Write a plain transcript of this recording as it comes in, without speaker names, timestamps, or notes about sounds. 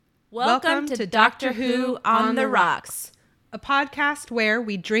Welcome to Doctor Who on the Rocks, a podcast where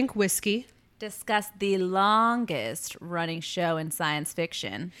we drink whiskey, discuss the longest running show in science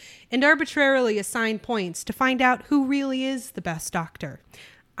fiction, and arbitrarily assign points to find out who really is the best doctor.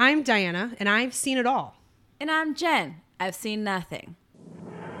 I'm Diana, and I've seen it all. And I'm Jen. I've seen nothing.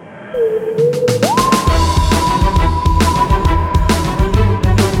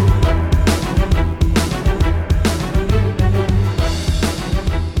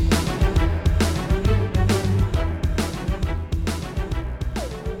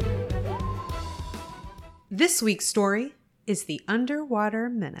 This week's story is The Underwater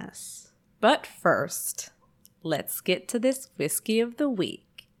Menace. But first, let's get to this whiskey of the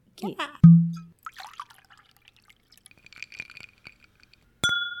week. Yeah.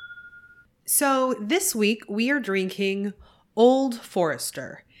 So this week we are drinking Old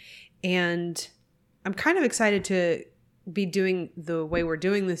Forester, and I'm kind of excited to be doing the way we're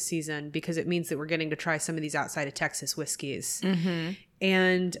doing this season because it means that we're getting to try some of these outside of Texas whiskeys. Mm-hmm.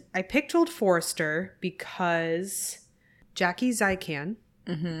 And I picked Old Forester because Jackie Zykan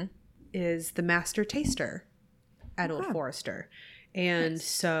is the master taster at Old Forester. And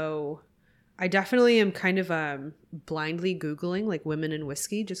so I definitely am kind of blindly Googling like women in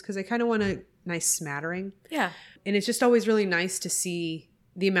whiskey just because I kind of want a nice smattering. Yeah. And it's just always really nice to see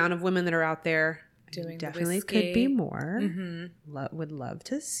the amount of women that are out there. Doing definitely could be more. Mm-hmm. Would love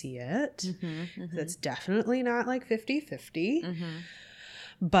to see it. That's definitely not like 50-50.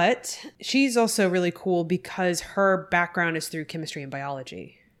 But she's also really cool because her background is through chemistry and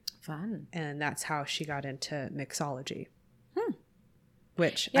biology. Fun. And that's how she got into mixology.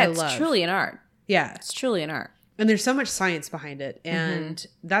 Which Yeah, I love. it's truly an art. Yeah. It's truly an art. And there's so much science behind it. And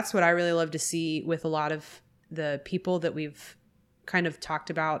that's what I really love to see with a lot of the people that we've kind of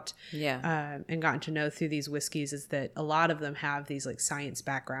talked about and gotten to know through these whiskeys is that a lot of them have these like science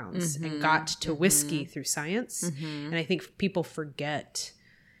backgrounds and got to whiskey through science. And I think people forget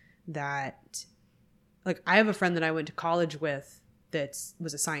that, like, I have a friend that I went to college with that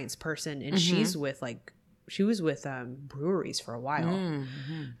was a science person, and she was with breweries for a while.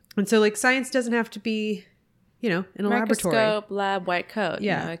 And so like science doesn't have to be, in a laboratory. Microscope, lab, white coat.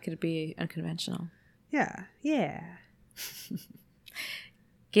 Yeah. It could be unconventional. Yeah.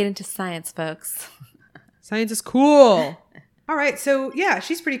 Get into science, folks. Science is cool. All right. So, yeah,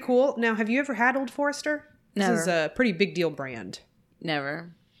 she's pretty cool. Now, have you ever had Old Forester? Never. This is a pretty big deal brand.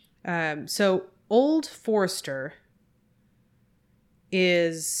 Never. So, Old Forester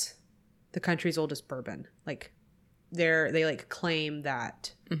is the country's oldest bourbon. Like, they like claim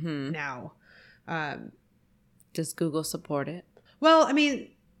that now. Does Google support it? Well, I mean,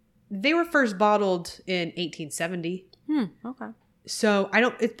 they were first bottled in 1870. Okay. So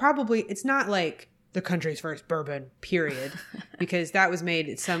it's not like the country's first bourbon, period, because that was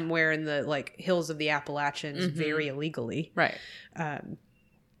made somewhere in the like hills of the Appalachians very illegally. Right.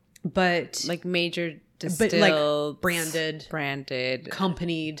 But like major distilled. But like branded,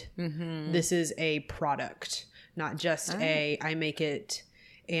 companied. This is a product, not just I make it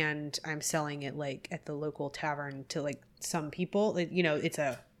and I'm selling it like at the local tavern to like some people. It's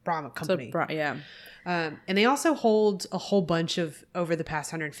a Brahma company. And they also hold a whole bunch of, over the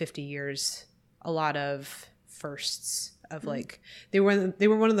past 150 years, a lot of firsts of like, they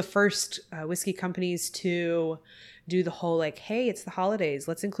were one of the first whiskey companies to do the whole like, hey, it's the holidays,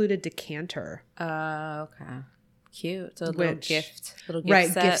 let's include a decanter. Okay. Cute. So little gift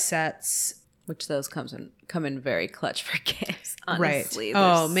gift sets. Which those come in very clutch for gifts, honestly. Right.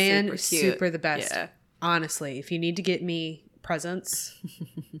 Oh man, super the best. Yeah. Honestly, if you need to get me presents,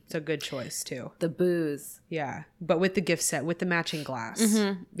 it's a good choice too. The booze. Yeah. But with the gift set, with the matching glass.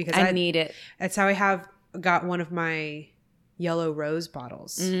 Because I need it. That's how I got one of my yellow rose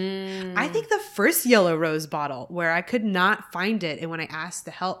bottles. I think the first yellow rose bottle where I could not find it, and when I asked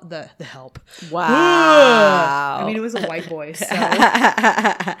the help. Wow. I mean, it was a white boy, so.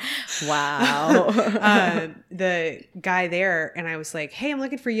 Wow. The guy there, and I was like, hey, I'm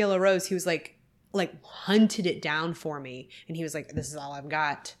looking for yellow rose. He was like hunted it down for me, and he was like, this is all I've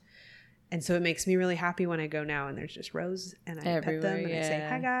got. And so it makes me really happy when I go now and there's just rose, and I pet them and I say,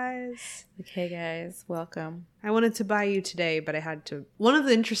 hi guys. Like, hey guys, welcome. I wanted to buy you today, but I had to. One of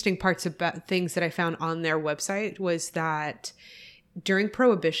the interesting parts about things that I found on their website was that during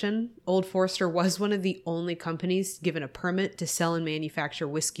Prohibition, Old Forester was one of the only companies given a permit to sell and manufacture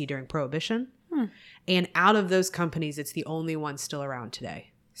whiskey during Prohibition. And out of those companies, it's the only one still around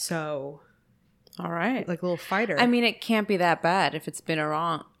today. So All right. Like a little fighter. I mean, it can't be that bad if it's been a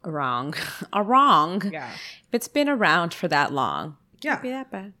wrong. Yeah. If it's been around for that long. Yeah. Can't be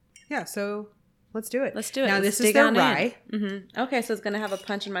that bad. Yeah. So Let's do it. Let's do it. Now, Let's this is their rye. Okay, so it's going to have a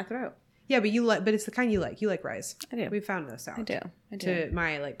punch in my throat. Yeah, but but it's the kind you like. You like ryes. I do. We found this out. I do. To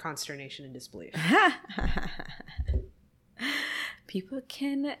my like consternation and disbelief. People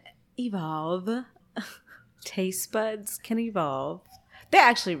can evolve. Taste buds can evolve. They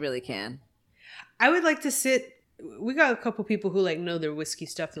actually really can. I would like to sit. We got a couple people who like know their whiskey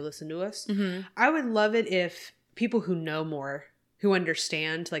stuff to listen to us. I would love it if people who know more, who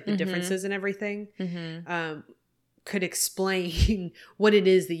understand like the differences and everything, could explain what it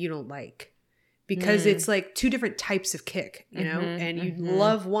is that you don't like, because it's like two different types of kick, you know, and you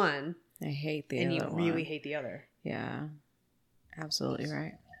love one, I hate the and other you one. really hate the other. Yeah, absolutely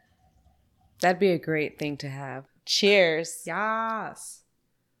right. That'd be a great thing to have. Cheers. Yes.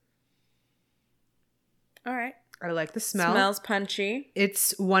 All right. I like the smell. Smells punchy.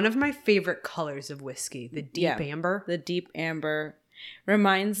 It's one of my favorite colors of whiskey, the deep amber. The deep amber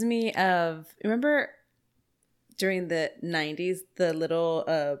reminds me of, remember during the 90s, the little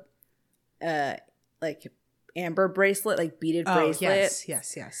like amber bracelet, like beaded bracelet.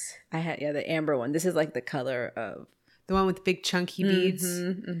 Yes. I had the amber one. This is like the color of the one with the big chunky beads,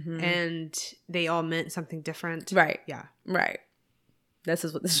 and they all meant something different. Right. Yeah. Right. This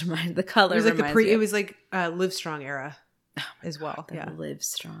is what this reminds. The color. It was like it was like Live Strong era, as well. The Live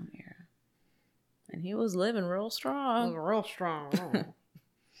Strong era, and he was living real strong. Real strong.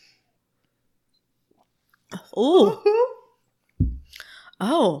 Oh.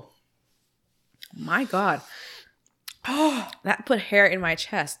 Oh. My God. Oh, that put hair in my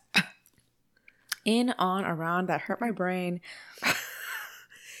chest. In, on, around. That hurt my brain.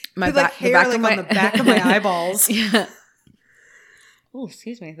 My back, hair the back like on the back of my eyeballs. Yeah. Oh,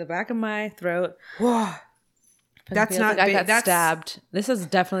 excuse me. The back of my throat. Whoa. That's not. Like I got stabbed. This is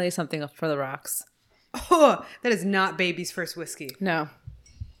definitely something for the rocks. Oh, that is not baby's first whiskey. No.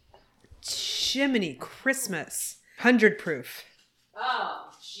 Jiminy Christmas. 100 proof. Oh,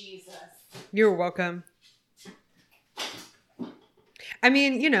 Jesus. You're welcome. I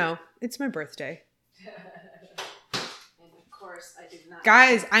mean, you know, it's my birthday. And of course, I did not.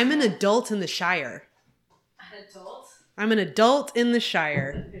 Guys, I'm an adult in the Shire. An adult? I'm an adult in the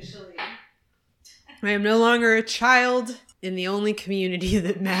Shire. Officially. I am no longer a child in the only community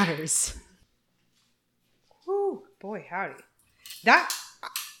that matters. Whew, boy, howdy.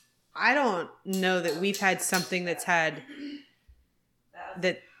 I don't know that we've had something that's had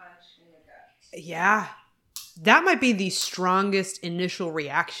that. Yeah. That might be the strongest initial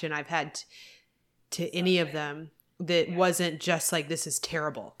reaction I've had to any of them that wasn't just like, this is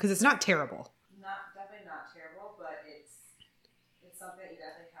terrible. Because it's not terrible. Definitely not terrible, but it's something you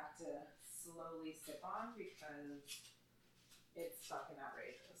definitely have to slowly sip on because it's fucking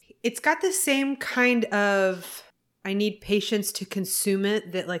outrageous. It's got the same kind of, I need patience to consume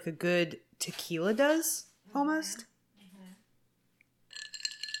it that like a good tequila does, almost.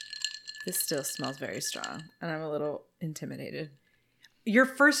 This still smells very strong, and I'm a little intimidated. Your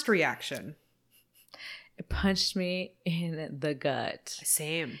first reaction? It punched me in the gut.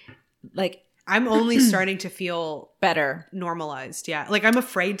 Same. Like, I'm only starting to feel better. Normalized, yeah. Like, I'm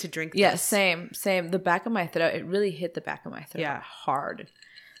afraid to drink this. Yeah, same. The back of my throat, it really hit the back of my throat hard.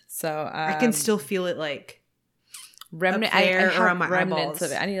 So, I can still feel it, like, remnant. I have around my remnants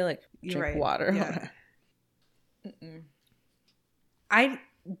of it. I need to, like, drink water. Yeah. I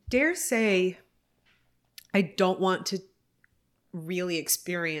dare say I don't want to really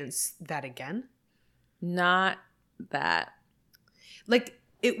experience that again. Not that. Like,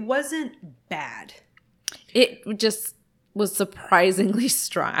 it wasn't bad. It just was surprisingly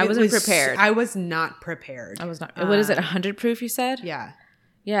strong. I wasn't prepared. I was not prepared. I was not. What is it, 100 proof you said? Yeah.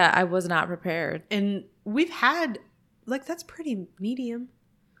 Yeah, I was not prepared. And we've had, like, that's pretty medium.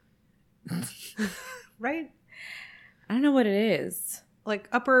 Right? I don't know what it is. Like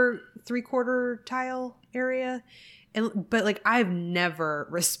upper 3/4 tile area, but like I've never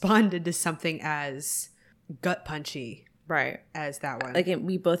responded to something as gut punchy, right, as that one. Like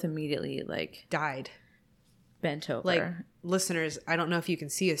we both immediately like died, bent over. Like, listeners, I don't know if you can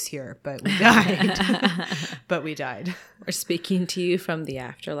see us here, but we died. But we died. We're speaking to you from the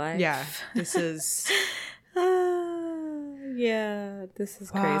afterlife. Yeah, this is. Yeah, this is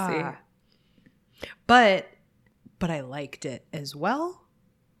crazy. But I liked it as well.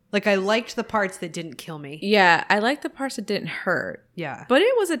 Like, I liked the parts that didn't kill me. Yeah, I liked the parts that didn't hurt. Yeah. But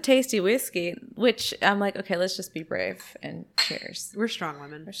it was a tasty whiskey, which I'm like, okay, let's just be brave and cheers. We're strong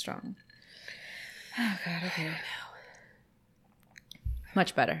women. We're strong. Oh, God, okay.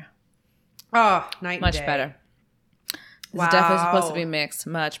 Much better. Oh, night and day. Much better. This is definitely supposed to be mixed.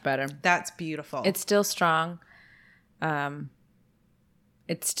 Much better. That's beautiful. It's still strong.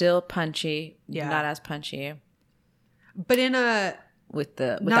 It's still punchy. Yeah. Not as punchy. But in a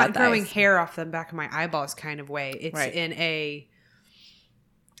not growing ice. hair off the back of my eyeballs kind of way. It's in a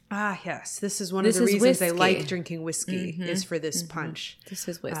yes. This is one of the reasons whiskey. I like drinking whiskey is for this punch. This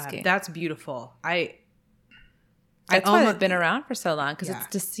is whiskey. That's beautiful. That's why it's been around for so long because it's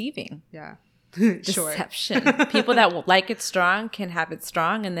deceiving. Yeah. Deception. People that like it strong can have it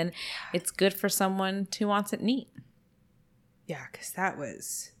strong, and then it's good for someone who wants it neat. Yeah, because that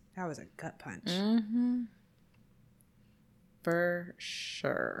was a gut punch. Mm-hmm. For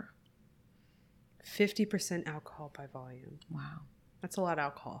sure. 50% alcohol by volume. Wow. That's a lot of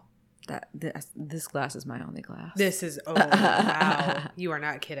alcohol. This glass is my only glass. This is, oh, wow. You are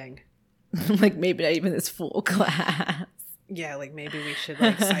not kidding. Like maybe not even this full glass. Yeah, like maybe we should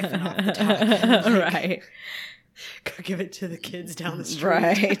like siphon off the top. And, right. Go give it to the kids down the street.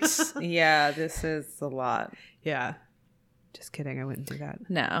 Right. Yeah, this is a lot. Yeah. Just kidding. I wouldn't do that.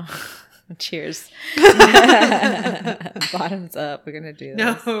 No. Cheers. Bottoms up. We're going to do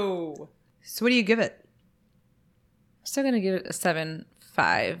this. No. So what do you give it? I'm still going to give it a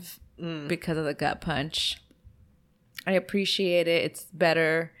 7.5 because of the gut punch. I appreciate it. It's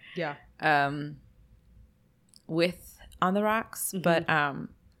better. Yeah. With On the Rocks, but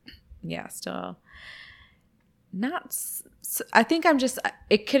yeah, still not. I think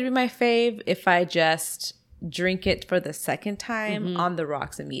it could be my fave if I just drink it for the second time On the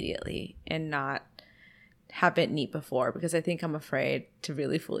Rocks immediately and not have it neat before, because I think I'm afraid to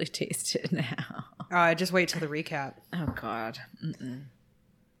really fully taste it now. Just wait till the recap. Oh God. Mm-mm.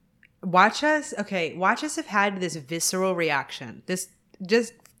 Watch us have had this visceral reaction. This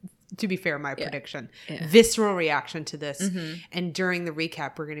just. To be fair, my prediction. Yeah. Visceral reaction to this. Mm-hmm. And during the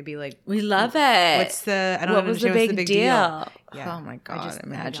recap, we're going to be like... We love it. What's the... I don't understand what's the big deal. Yeah. Oh my God,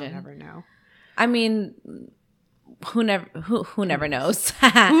 imagine. I never know. I mean, who never knows? Who never knows?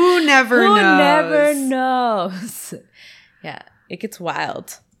 Who never knows? Yeah, it gets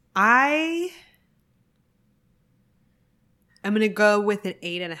wild. I'm going to go with an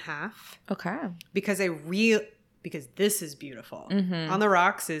 8.5. Okay. Because this is beautiful. On the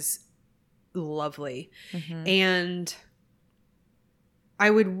Rocks is lovely. And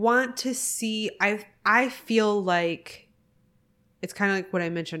I would want to see, I feel like, it's kind of like what I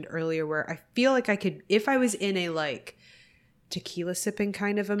mentioned earlier, where I feel like I could, if I was in a like tequila sipping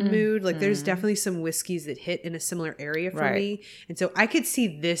kind of a mood, like there's definitely some whiskeys that hit in a similar area for me. And so I could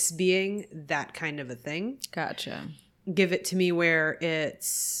see this being that kind of a thing. Gotcha. Give it to me where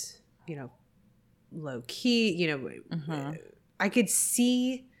it's, low key, I could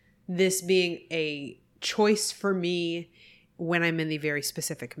see this being a choice for me when I'm in the very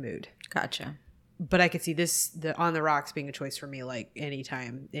specific mood. Gotcha. But I could see the On the Rocks being a choice for me like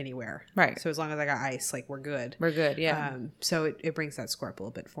anytime, anywhere. Right. So as long as I got ice, like we're good. We're good, yeah. So it brings that score up a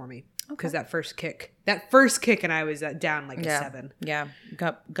little bit for me. Because that first kick and I was down like a 7. Yeah.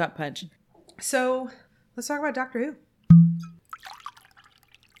 Gut punch. So let's talk about Doctor Who.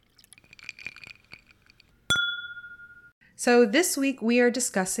 So this week we are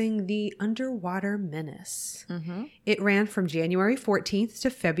discussing The Underwater Menace. It ran from January 14th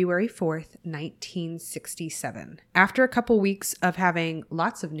to February 4th, 1967. After a couple weeks of having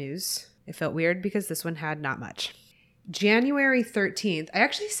lots of news, it felt weird because this one had not much. January 13th, I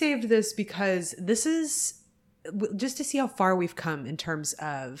actually saved this because this is just to see how far we've come in terms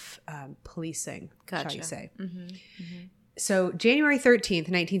of policing, shall you say. So January 13th,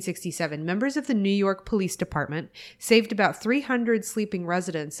 1967, members of the New York Police Department saved about 300 sleeping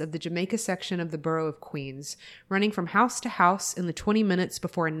residents of the Jamaica section of the borough of Queens, running from house to house in the 20 minutes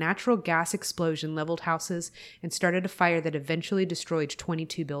before a natural gas explosion leveled houses and started a fire that eventually destroyed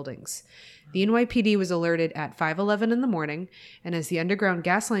 22 buildings. The NYPD was alerted at 5:11 in the morning, and as the underground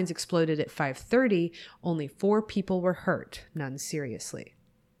gas lines exploded at 5:30, only 4 people were hurt, none seriously.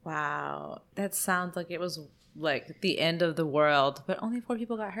 Wow. That sounds like it was like the end of the world, but only 4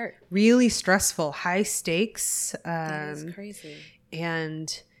 people got hurt. Really stressful, high stakes. That is crazy.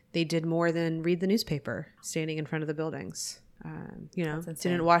 And they did more than read the newspaper standing in front of the buildings.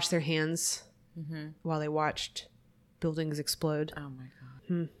 Didn't wash their hands while they watched buildings explode. Oh my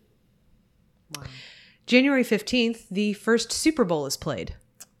God. Wow. January 15th, the first Super Bowl is played.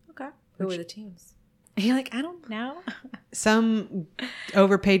 Okay. Who were the teams? And you're like, I don't know. Some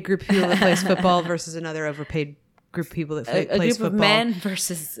overpaid group of people that plays football versus another overpaid group of people that plays football. A group of men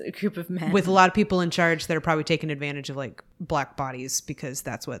versus a group of men. With a lot of people in charge that are probably taking advantage of like black bodies because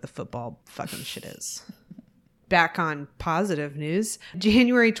that's what the football fucking shit is. Back on positive news.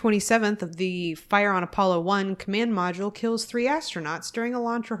 January 27th, the fire on Apollo 1 command module kills 3 astronauts during a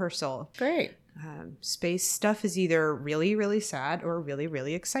launch rehearsal. Great. Space stuff is either really, really sad or really,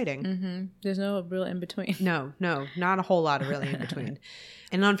 really exciting. There's no real in between. No, not a whole lot of really in between.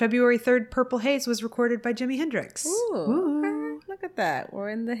 And on February 3rd, Purple Haze was recorded by Jimi Hendrix. Ooh. Okay. Look at that. We're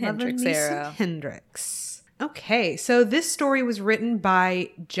in the Hendrix era. Hendrix. Okay, so this story was written by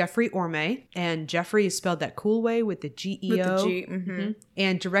Jeffrey Orme, and Jeffrey is spelled that cool way with the G-E-O. With the G.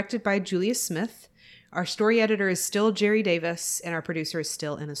 And directed by Julia Smith. Our story editor is still Jerry Davis, and our producer is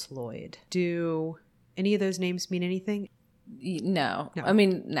still Ennis Lloyd. Do any of those names mean anything? No. I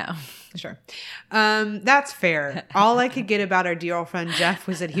mean, no. Sure. That's fair. All I could get about our dear old friend Jeff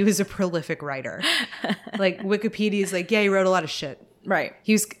was that he was a prolific writer. Like, Wikipedia is like, yeah, he wrote a lot of shit. Right.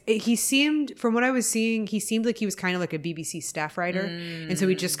 He seemed, from what I was seeing, he seemed like he was kind of like a BBC staff writer. And so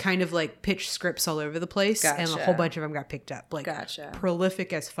he just kind of like pitched scripts all over the place. Gotcha. And a whole bunch of them got picked up. Like,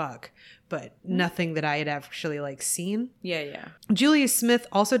 prolific as fuck. But nothing that I had actually like seen. Yeah. Julia Smith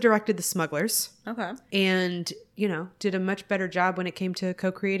also directed The Smugglers. Okay. And, did a much better job when it came to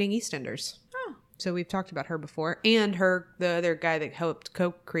co-creating EastEnders. Oh. So we've talked about her before. And the other guy that helped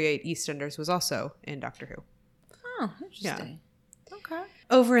co-create EastEnders was also in Doctor Who. Oh, interesting. Yeah. Okay.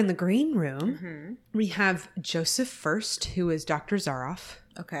 Over in the green room, we have Joseph First, who is Dr. Zaroff.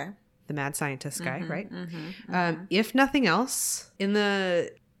 Okay. The mad scientist guy, right? If nothing else, in the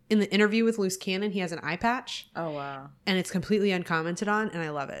interview with Loose Cannon, he has an eye patch. Oh, wow. And it's completely uncommented on, and I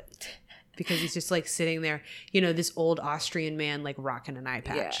love it. Because he's just like sitting there, this old Austrian man like rocking an eye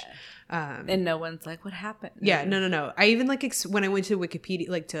patch. Yeah. And no one's like, what happened? Yeah, no. I even like when I went to Wikipedia,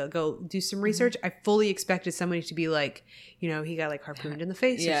 like to go do some research, I fully expected somebody to be like, he got like harpooned in the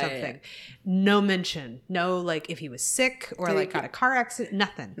face or something. Yeah. No mention. No, like if he was sick or like got a car accident.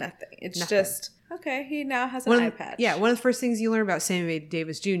 Nothing. It's just, okay, he now has an eye patch. Yeah, one of the first things you learn about Sammy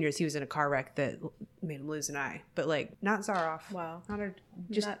Davis Jr. is he was in a car wreck that made him lose an eye. But like, not Zaroff. Wow.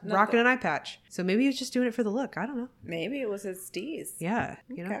 Just rocking an eye patch. So maybe he was just doing it for the look. I don't know. Maybe it was his steez. Yeah.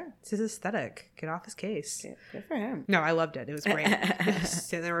 It's his aesthetic. Get off his case. Good for him. No, I loved it. It was great.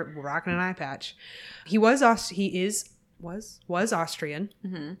 Sitting there rocking an eye patch. He was Austrian.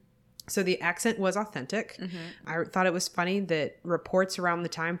 Mm-hmm. So the accent was authentic. Mm-hmm. I thought it was funny that reports around the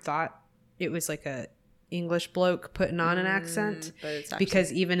time thought it was like a English bloke putting on an accent. But it's actually,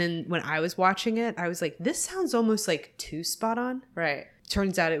 because even when I was watching it, I was like, this sounds almost like too spot on. Right.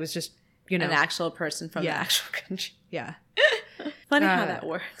 Turns out it was just, an actual person from the actual country. Yeah. Funny how that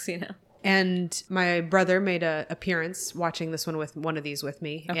works, And my brother made an appearance watching this one of these with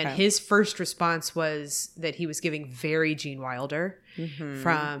me. Okay. And his first response was that he was giving very Gene Wilder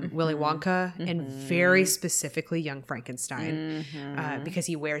from Willy Wonka and very specifically Young Frankenstein because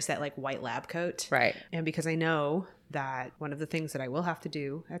he wears that like white lab coat. Right. And because I know that one of the things that I will have to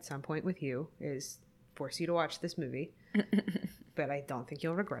do at some point with you is force you to watch this movie. But I don't think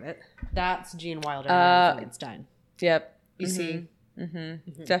you'll regret it. That's Gene Wilder and Frankenstein. Yep. You see?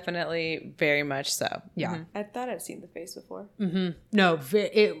 Definitely, very much so. Yeah. I thought I'd seen the face before. No,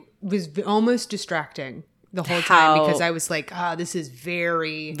 it was almost distracting the whole time because I was like, this is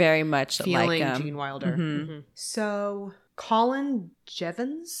very much feeling like Gene Wilder. So Colin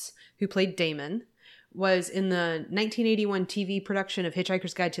Jevons, who played Damon, was in the 1981 TV production of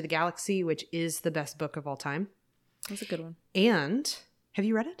Hitchhiker's Guide to the Galaxy, which is the best book of all time. That's a good one. And have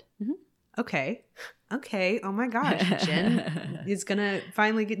you read it? Okay. Oh my gosh. Jen is going to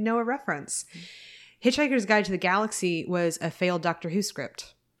finally know a reference. Hitchhiker's Guide to the Galaxy was a failed Doctor Who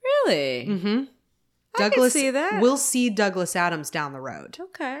script. Really? Mm-hmm. I can see that. We'll see Douglas Adams down the road.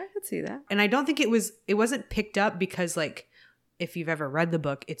 Okay, I could see that. And I don't think it wasn't picked up because like, if you've ever read the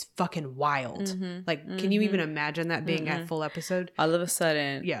book, it's fucking wild. Like, can you even imagine that being a full episode? All of a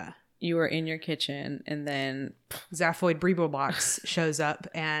sudden. Yeah. You were in your kitchen and then Zaphoid Breeblebox shows up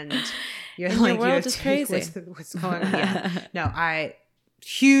and you're and like, your world is crazy. What's going on? Yeah. No,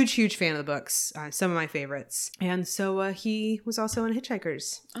 huge fan of the books. Some of my favorites. And so he was also in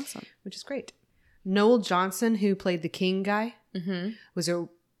Hitchhikers. Awesome. Which is great. Noel Johnson, who played the King guy, was a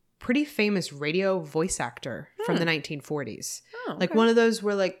pretty famous radio voice actor from the 1940s. Oh, okay. Like one of those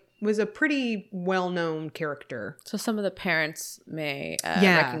where like, was a pretty well-known character. So some of the parents may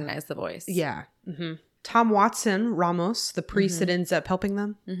recognize the voice. Yeah. Tom Watson, Ramos, the priest that ends up helping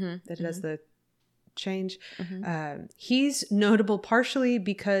them, that does the change. He's notable partially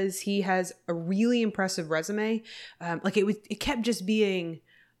because he has a really impressive resume. Like it kept just being,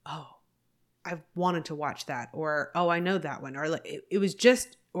 I wanted to watch that, or I know that one, or like it was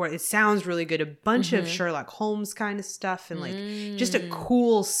just, or it sounds really good. A bunch of Sherlock Holmes kind of stuff, and like just a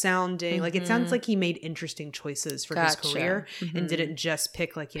cool sounding. Like it sounds like he made interesting choices for his career and didn't just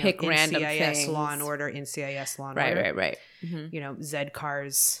pick like random NCIS things. Law and Order, NCIS Law and Order. Right. Zed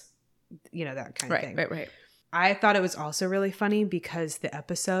Cars, that kind of thing. Right. I thought it was also really funny because the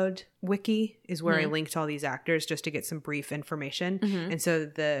episode wiki is where I linked all these actors just to get some brief information. And so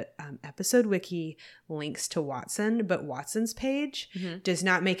the episode wiki links to Watson, but Watson's page does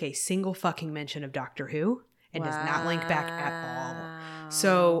not make a single fucking mention of Doctor Who and does not link back at all.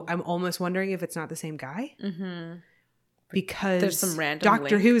 So I'm almost wondering if it's not the same guy. Because there's some random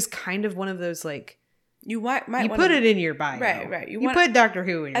Doctor link. Who is kind of one of those like, you might you put it in your bio. Right. You put Doctor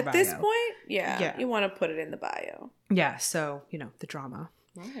Who in your bio. At this point, yeah. You want to put it in the bio. Yeah, so, the drama.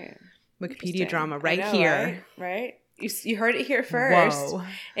 Right. Wikipedia drama right I know, here. Right? You heard it here first. Whoa.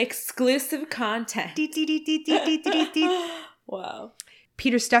 Exclusive content. Wow.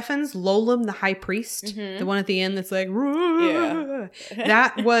 Peter Steffens, Lolam the High Priest, the one at the end that's like, Yeah.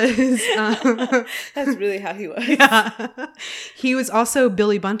 That was... That's really how he was. Yeah. He was also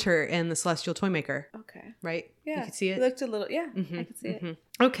Billy Bunter in The Celestial Toymaker. Okay. Right? Yeah. You can see it? He looked a little... Yeah, I can see it.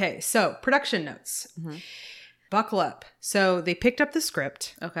 Okay, so production notes. Buckle up. So they picked up the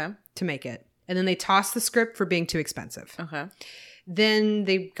script Okay. to make it, and then they tossed the script for being too expensive. Okay. Then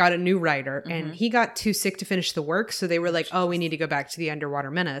they got a new writer, and he got too sick to finish the work, so they were like, oh, we need to go back to the Underwater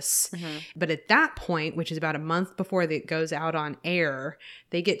Menace. But at that point, which is about a month before it goes out on air,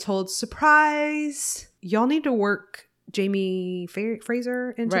 they get told, surprise, y'all need to work Jamie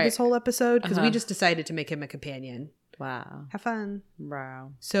Fraser into this whole episode, because we just decided to make him a companion. Wow. Have fun.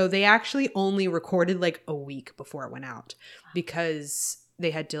 Wow. So they actually only recorded like a week before it went out, because they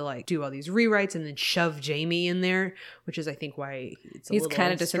had to like do all these rewrites and then shove Jamie in there, which is I think why he's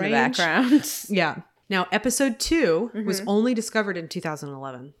kind of just in the background. Yeah. Now episode 2 was only discovered in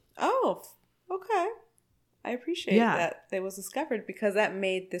 2011. Oh, okay. I appreciate that it was discovered, because that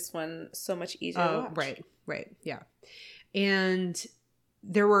made this one so much easier to watch. Right. Yeah. And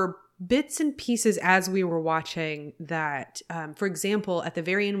there were bits and pieces as we were watching that, for example, at the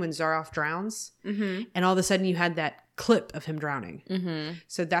very end when Zaroff drowns, and all of a sudden you had that clip of him drowning.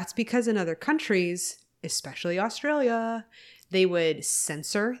 So that's because in other countries, especially Australia, they would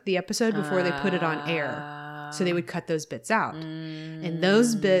censor the episode before they put it on air. So they would cut those bits out. And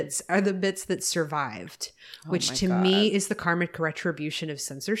those bits are the bits that survived, which to me is the karmic retribution of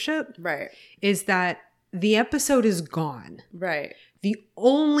censorship. Right. Is that the episode is gone. Right. The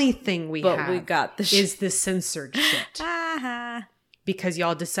only thing we got is the censored shit. Because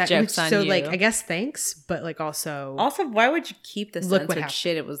y'all decided. Joke's on so, you. like, I guess thanks, but, like, also. Also, why would you keep the Look what censored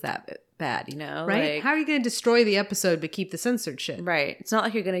shit? It was that bad, you know? Right? Like, how are you going to destroy the episode but keep the censored shit? right. It's not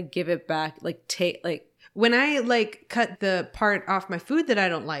like you're going to give it back, When I, like, cut the part off my food that I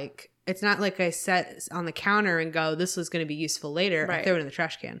don't like, it's not like I set on the counter and go, this was going to be useful later. Right. I throw it in the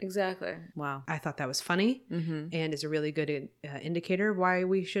trash can. Exactly. Wow. I thought that was funny and is a really good indicator of why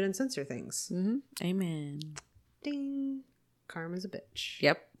we shouldn't censor things. Amen. Ding. Karma's a bitch.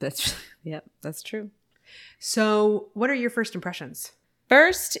 Yep. That's true. So, what are your first impressions?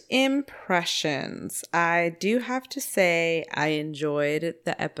 First impressions. I do have to say I enjoyed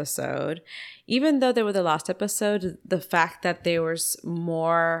the episode. Even though they were the last episode, the fact that there was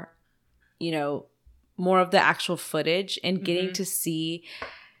more, more of the actual footage and getting to see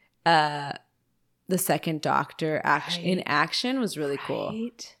the second Doctor in action was really cool.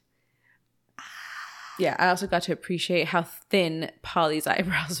 Yeah, I also got to appreciate how thin Polly's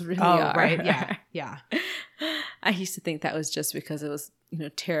eyebrows really are. Right. Yeah. I used to think that was just because it was,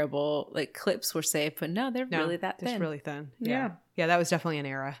 terrible, like clips were saved, but no, they're really that thin. It's really thin. Yeah. Yeah, that was definitely an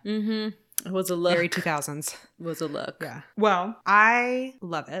era. It was a look. Very 2000s. It was a look. Yeah. Well, I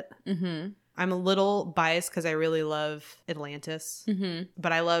love it. I'm a little biased because I really love Atlantis,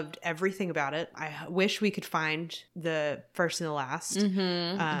 but I loved everything about it. I wish we could find the first and the last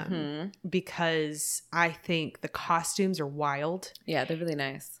because I think the costumes are wild. Yeah, they're really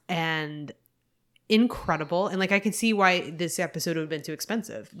nice. And incredible. And like I can see why this episode would have been too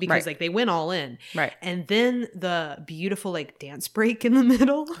expensive because like they went all in. Right. And then the beautiful like dance break in the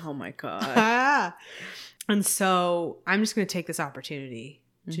middle. Oh my God. And so I'm just going to take this opportunity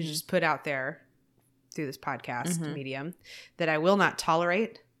to just put out there through this podcast medium that I will not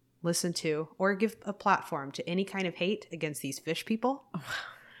tolerate, listen to, or give a platform to any kind of hate against these fish people.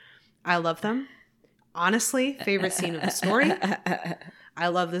 I love them. Honestly, favorite scene of the story. I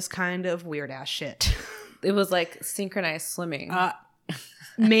love this kind of weird ass shit. It was like synchronized swimming.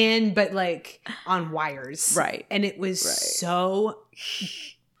 Man, but like on wires. Right. And it was so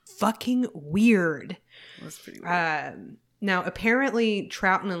fucking weird. It was pretty weird. Now, apparently,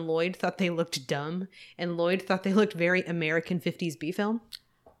 Troughton and Lloyd thought they looked dumb, and Lloyd thought they looked very American 50s B-film.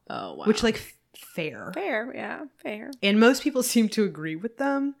 Oh, wow. Which, like, fair. Fair, yeah, fair. And most people seem to agree with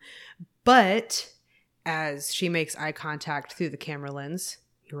them, but as she makes eye contact through the camera lens,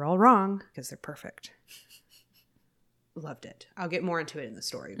 You're all wrong because they're perfect. Loved it. I'll get more into it in the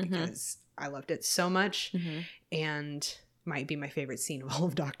story because I loved it so much and might be my favorite scene of all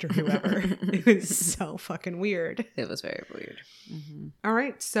of Doctor Who ever. It was so fucking weird. It was very weird. All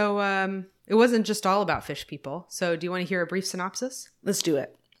right. So it wasn't just all about fish people. So do you want to hear a brief synopsis? Let's do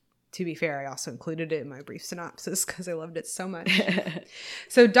it. To be fair, I also included it in my brief synopsis because I loved it so much.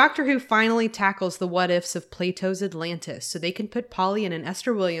 So Doctor Who finally tackles the what ifs of Plato's Atlantis so they can put Polly in an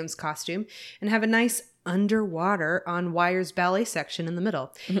Esther Williams costume and have a nice underwater on Wire's ballet section in the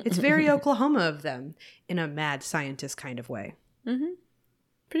middle. It's very Oklahoma of them in a mad scientist kind of way.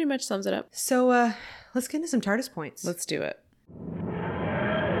 Pretty much sums it up. So let's get into some TARDIS points. Let's do it.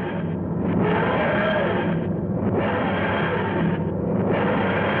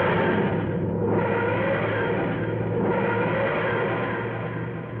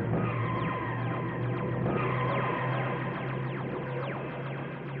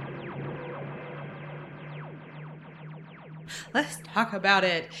 Let's talk about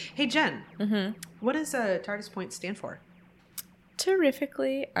it. Hey, Jen, what does TARDIS points stand for?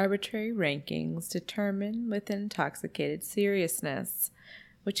 Terrifically arbitrary rankings determined with intoxicated seriousness,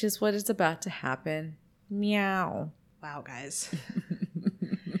 which is what is about to happen. Meow. Wow, guys.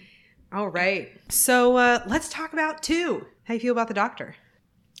 All right. So let's talk about 2. How do you feel about the Doctor?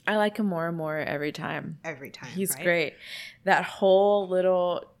 I like him more and more every time. Every time. He's right? great. That whole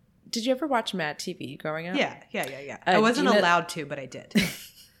little... Did you ever watch Mad TV growing up? Yeah. I wasn't allowed to, but I did.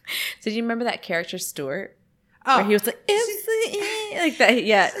 So do you remember that character Stuart? Oh, where he was like, like that.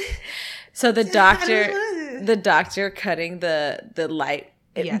 Yeah. So the doctor cutting the light.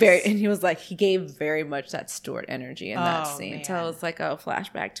 Yes. And he was like, he gave very much that Stuart energy in that scene. Man. So I was like, oh,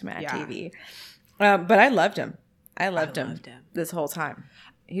 flashback to Mad TV. But I loved him. I loved him this whole time.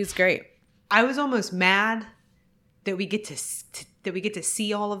 He was great. I was almost mad that we get to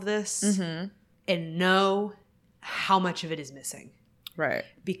see all of this and know how much of it is missing. Right.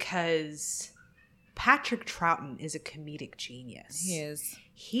 Because Patrick Troughton is a comedic genius.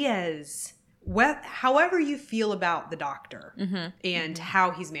 He is. However you feel about the Doctor and how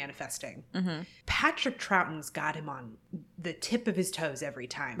he's manifesting, Patrick Troughton's got him on the tip of his toes every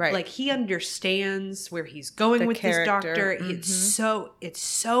time. Right. Like he understands where he's going with this Doctor. It's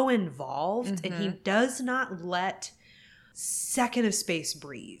so involved and he does not let second of space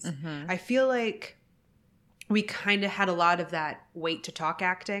breathe. I feel like we kind of had a lot of that wait to talk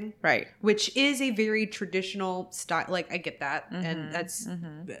acting. Right. Which is a very traditional style. Like, I get that. And that's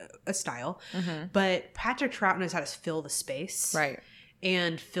a style. But Patrick Troughton knows how to fill the space. Right.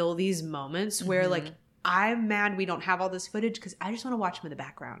 And fill these moments where, like, I'm mad we don't have all this footage because I just want to watch him in the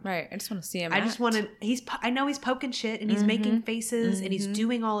background. Right. I just want to see him. I just want to, I know he's poking shit and he's making faces and he's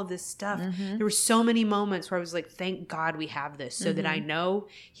doing all of this stuff. There were so many moments where I was like, thank God we have this so that I know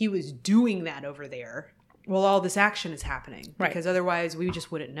he was doing that over there while all this action is happening. Right. Because otherwise we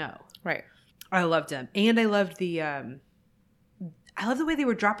just wouldn't know. Right. I loved him. And I loved the way they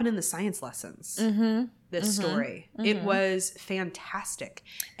were dropping in the science lessons. This story. It was fantastic.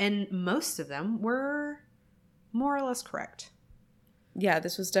 And most of them were more or less correct. Yeah,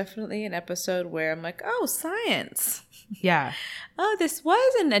 this was definitely an episode where I'm like, oh, science. Yeah. Oh, this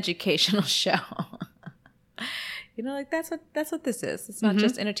was an educational show. You know, like that's what this is. It's not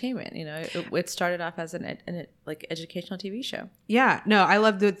just entertainment. You know, it started off as an like educational TV show. Yeah. No, I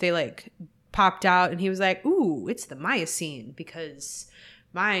loved that they like popped out and he was like, ooh, it's the Miocene, because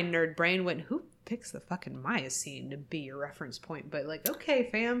my nerd brain went, who picks the fucking Miocene to be your reference point? But like, okay,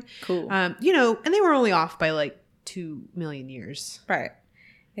 fam. Cool. You know, and they were only off by like 2 million years. Right.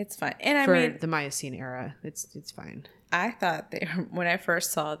 It's fine. And for I mean, the Miocene era, it's fine. I thought when I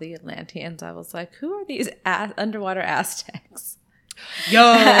first saw the Atlanteans, I was like, who are these underwater Aztecs? Yo,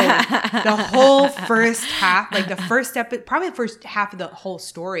 the whole first half, like the first episode, probably the first half of the whole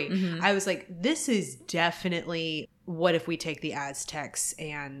story, I was like, this is definitely what if we take the Aztecs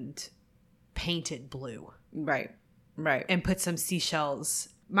and paint it blue. Right. And put some seashells.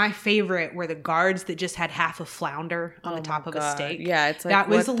 My favorite were the guards that just had half a flounder on the top of a steak. Yeah, it's like, that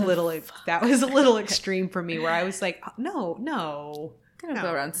was a little extreme for me, where I was like, no. Gonna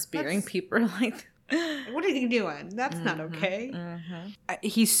go around spearing people like what are you doing? That's not okay.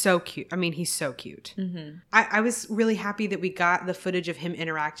 He's so cute. I mean, he's so cute. I was really happy that we got the footage of him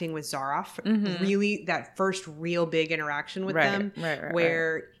interacting with Zaroff. Really, that first real big interaction with them,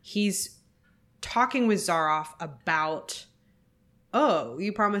 where he's talking with Zaroff about, oh,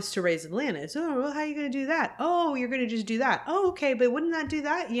 you promised to raise Atlantis. Oh, well, how are you going to do that? Oh, you're going to just do that. Oh, okay, but wouldn't that do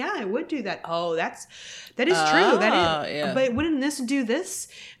that? Yeah, it would do that. Oh, that is true. That is. Yeah. But wouldn't this do this?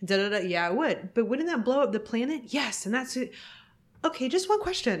 Da, da, da. Yeah, it would. But wouldn't that blow up the planet? Yes, and that's it. okay, just one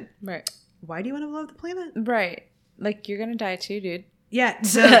question. Right. Why do you want to blow up the planet? Right. Like, you're gonna die too, dude. Yeah.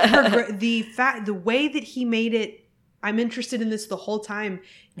 So the way that he made it, I'm interested in this the whole time.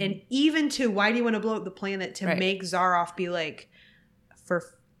 And even to why do you want to blow up the planet to make Zaroff be like, for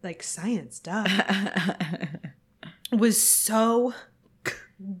like science, duh, was so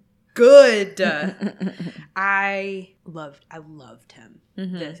good. I loved him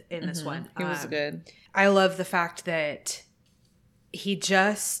in this one. He was good. I love the fact that he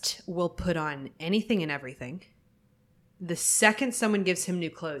just will put on anything and everything. The second someone gives him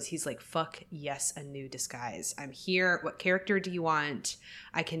new clothes, he's like, fuck yes, a new disguise. I'm here. What character do you want?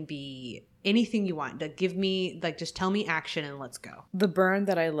 I can be anything you want. Give me, like, just tell me action and let's go. The burn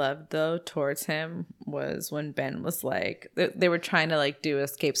that I loved, though, towards him was when Ben was like, they were trying to, like,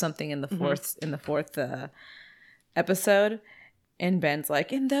 escape something in the fourth episode. And Ben's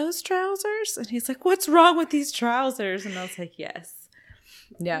like, in those trousers? And he's like, what's wrong with these trousers? And I was like, yes.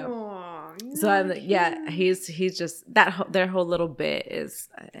 Yeah. Aww, so he's just their whole little bit is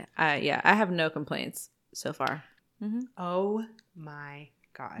I have no complaints so far. Oh my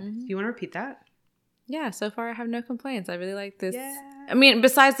God. Do you want to repeat that? Yeah, so far I have no complaints. I really like this. Yeah. I mean,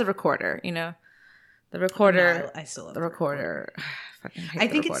 besides the recorder, the recorder. I still love the recorder. Fucking hate I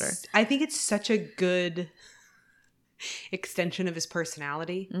the think recorder. I think it's such a good extension of his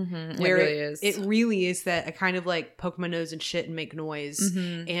personality. Where it really is. It really is that I kind of like poke my nose and shit and make noise,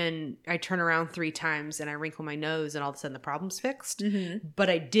 and I turn around 3 times and I wrinkle my nose and all of a sudden the problem's fixed. But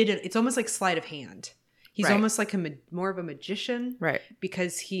I did it. It's almost like sleight of hand. He's almost like more of a magician, right?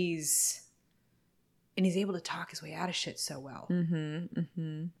 Because he's able to talk his way out of shit so well.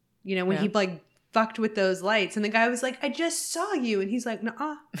 When he like fucked with those lights and the guy was like, I just saw you, and he's like,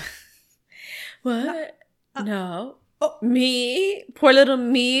 nuh-uh. What? No. Oh, me, poor little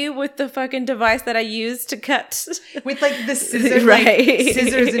me, with the fucking device that I used to cut, with like the scissors,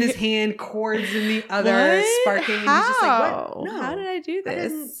 scissors in his hand, cords in the other, sparking. How? And he's just like, what? No, how did I do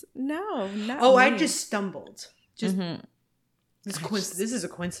this? No, not Oh, me. I just stumbled. Just this is a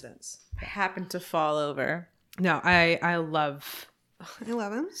coincidence. I happened to fall over. No, I love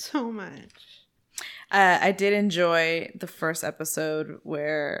him so much. I did enjoy the first episode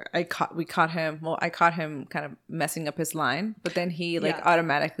where I caught him kind of messing up his line, but then he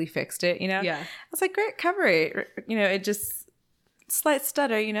automatically fixed it, Yeah. I was like, great, cover it. It just slight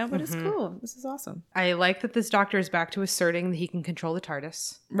stutter, but it's cool. This is awesome. I like that this doctor is back to asserting that he can control the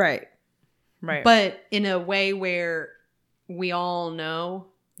TARDIS. Right. But in a way where we all know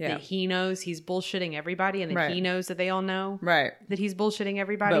that he knows he's bullshitting everybody, and that he knows that they all know that he's bullshitting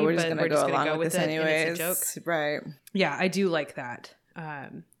everybody. But we're just going to go with it anyways. And it's a joke. Right. Yeah, I do like that.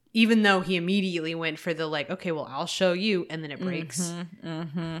 Even though he immediately went for the like, okay, well, I'll show you, and then it breaks.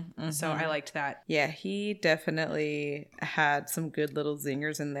 So I liked that. Yeah, he definitely had some good little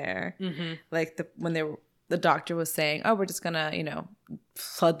zingers in there. Like when the doctor was saying, oh, we're just going to,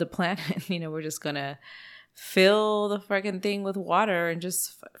 flood the planet. We're just going to fill the freaking thing with water and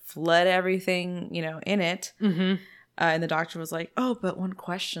just flood everything, in it. And the doctor was like, oh, but one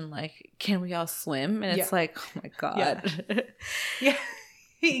question, like, can we all swim? And it's like, oh my God. Yeah.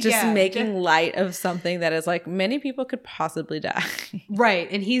 Just making light of something that is like, many people could possibly die. Right.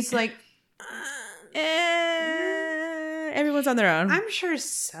 And he's like, everyone's on their own. I'm sure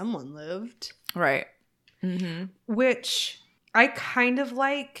someone lived. Right. Which I kind of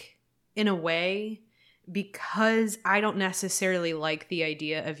like in a way, because I don't necessarily like the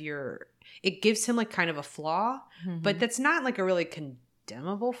idea of it gives him like kind of a flaw, but that's not like a really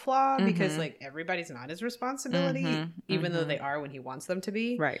condemnable flaw, because like everybody's not his responsibility, even though they are when he wants them to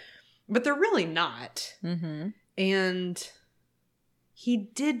be. Right. But they're really not. And he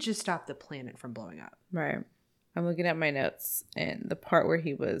did just stop the planet from blowing up. Right. I'm looking at my notes, and the part where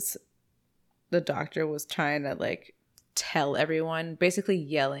the doctor was trying to like tell everyone, basically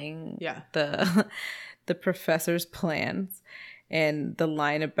yelling the professor's plans, and the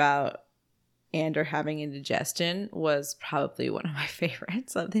line about Ander having indigestion was probably one of my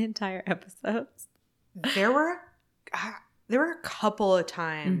favorites of the entire episodes. There were a couple of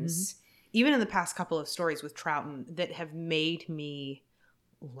times, even in the past couple of stories with Troughton, that have made me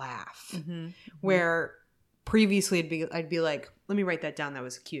laugh. Where previously I'd be like, let me write that down. That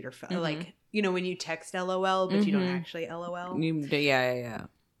was cute. Or like, when you text LOL, but you don't actually LOL. Yeah.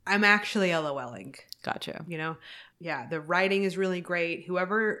 I'm actually LOLing. Gotcha. Yeah, the writing is really great.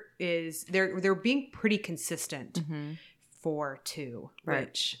 Whoever is, they're being pretty consistent for 2,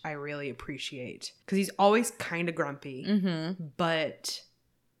 which I really appreciate. Because he's always kind of grumpy, but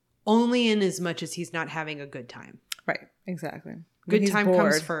only in as much as he's not having a good time. Right, exactly. Good time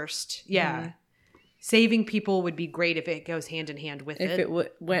comes first. Yeah. saving people would be great if it goes hand in hand with it. If it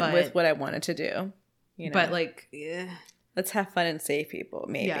went with what I wanted to do. You know? But like, let's have fun and save people,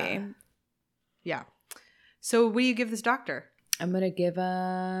 maybe. Yeah. So what do you give this doctor? I'm going to give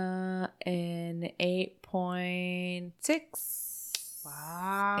an 8.6.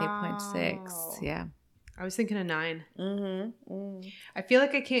 Wow. 8.6. Yeah. I was thinking a 9. Mm-hmm. Mm. I feel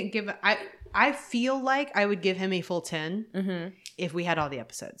like I can't give... I feel like I would give him a full 10 if we had all the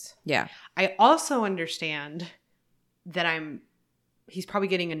episodes. Yeah. I also understand that he's probably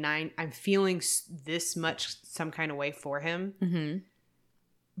getting a 9. I'm feeling this much some kind of way for him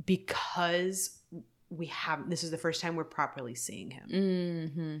because this is the first time we're properly seeing him.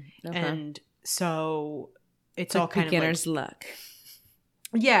 Mm-hmm. Okay. And so it's all kind of beginner's luck.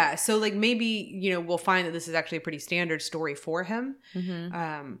 Yeah. So like maybe, we'll find that this is actually a pretty standard story for him.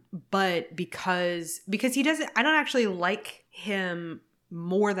 But because he doesn't, I don't actually like him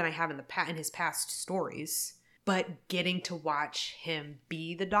more than I have in his past stories. But getting to watch him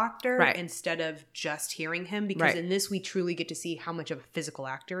be the doctor instead of just hearing him, because in this we truly get to see how much of a physical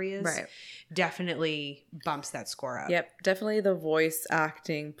actor he is. Right. Definitely bumps that score up. Yep. Definitely the voice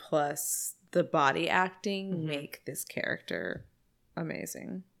acting plus the body acting make this character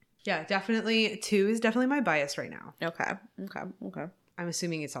amazing. Yeah, definitely. 2 is definitely my bias right now. Okay. I'm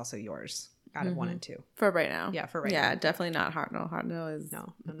assuming it's also yours. Out of 1 and 2 for right now. Yeah, for right now. Yeah, definitely not Hartnell. Hartnell is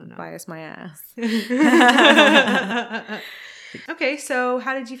no. Bias my ass. Okay, so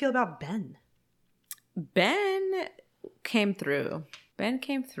how did you feel about Ben? Ben came through.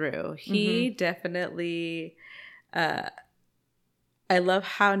 He definitely. I love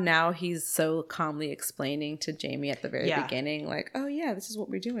how now he's so calmly explaining to Jamie at the very beginning, like, oh yeah, this is what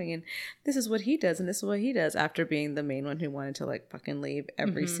we're doing, and this is what he does, and this is what he does, after being the main one who wanted to like fucking leave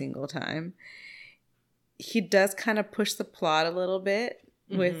every single time. He does kind of push the plot a little bit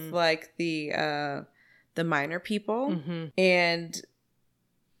with like the minor people, and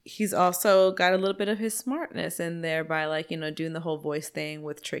he's also got a little bit of his smartness in there by like, doing the whole voice thing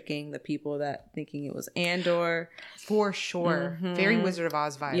with tricking the people that thinking it was Andor. For sure. Very Wizard of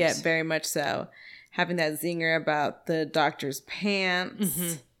Oz vibes. Yeah, very much so. Having that zinger about the doctor's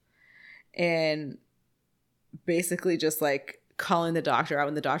pants and basically just like calling the doctor out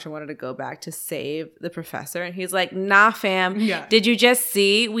when the doctor wanted to go back to save the professor, and he's like, nah fam, did you just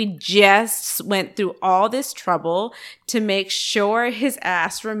see we just went through all this trouble to make sure his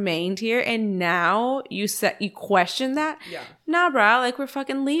ass remained here, and now you question that? Nah bro, like we're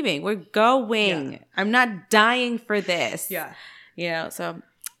fucking leaving, we're going. I'm not dying for this. So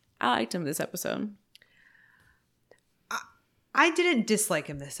I liked him this episode. I didn't dislike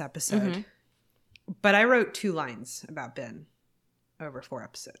him this episode, but I wrote 2 lines about Ben over 4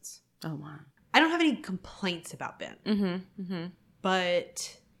 episodes. Oh wow! I don't have any complaints about Ben,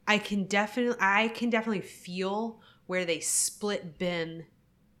 but I can definitely feel where they split Ben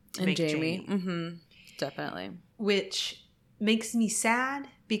to make Jamie. Definitely, which makes me sad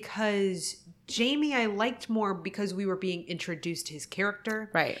because Jamie I liked more because we were being introduced to his character,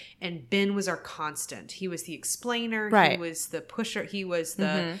 right? And Ben was our constant. He was the explainer. Right. He was the pusher. He was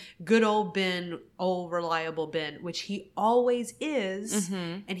the good old Ben, old reliable Ben, which he always is.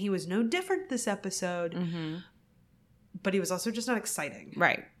 And he was no different this episode. But he was also just not exciting,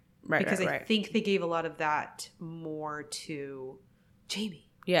 right? Because I think they gave a lot of that more to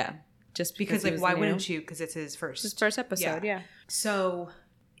Jamie. Yeah, just because like why wouldn't you? Because it's his first episode. Yeah. So,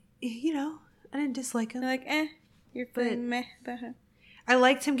 I didn't dislike him. Like, you're feeling meh about him. I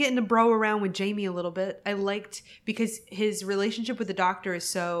liked him getting to bro around with Jamie a little bit. I liked because his relationship with the doctor is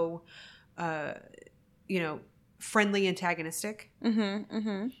so, friendly, antagonistic.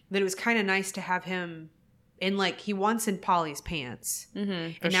 That it was kind of nice to have him in, like, he wants in Polly's pants.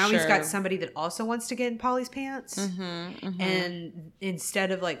 And now he's got somebody that also wants to get in Polly's pants. And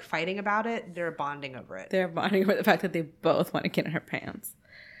instead of, like, fighting about it, they're bonding over it. They're bonding over the fact that they both want to get in her pants.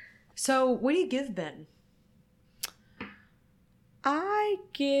 So, what do you give Ben? I'll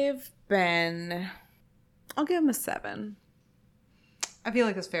give him a 7. I feel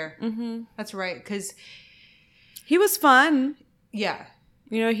like that's fair. That's right, because he was fun. Yeah.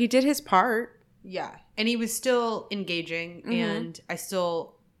 He did his part. Yeah. And he was still engaging, and I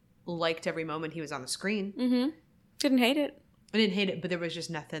still liked every moment he was on the screen. Didn't hate it. I didn't hate it, but there was just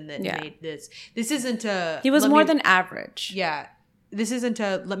nothing that made this. This isn't a... He was more than average. Yeah. This isn't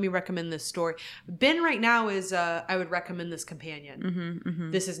a, let me recommend this story. Ben right now is, I would recommend this companion.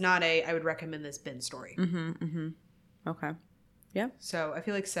 This is not a, I would recommend this Ben story. Okay. Yeah. So I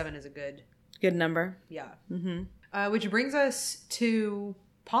feel like 7 is a good number. Yeah. Which brings us to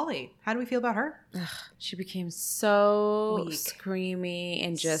Polly. How do we feel about her? Ugh, she became so weak. screamy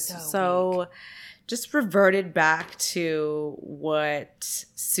and just so just reverted back to what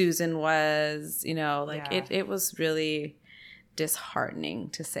Susan was, it was really disheartening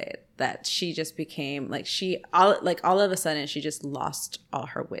to say it, that she just became like all of a sudden she just lost all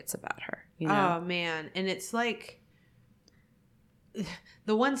her wits about her. Oh man. And it's like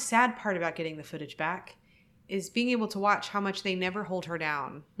the one sad part about getting the footage back is being able to watch how much they never hold her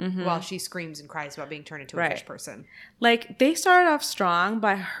down while she screams and cries about being turned into a fish person. Like, they started off strong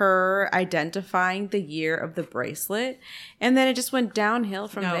by her identifying the year of the bracelet, and then it just went downhill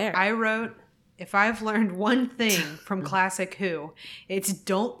from there. I wrote, if I've learned one thing from Classic Who, it's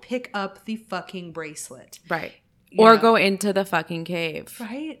don't pick up the fucking bracelet. Right. Or go into the fucking cave.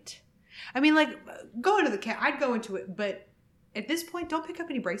 Right. I mean, like, go into the cave. I'd go into it, but at this point, don't pick up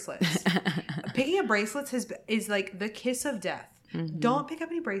any bracelets. Picking up bracelets is like the kiss of death. Don't pick up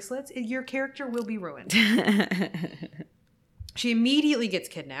any bracelets. Your character will be ruined. She immediately gets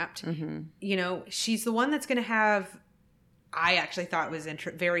kidnapped. She's the one that's going to have, I actually thought was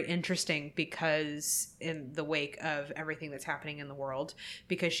very interesting, because in the wake of everything that's happening in the world,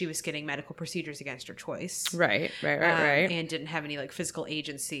 because she was getting medical procedures against her choice. Right. And didn't have any like physical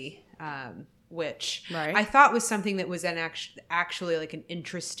agency, which I thought was something that was actually like an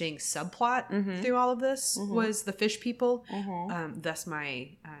interesting subplot through all of this, was the fish people. Thus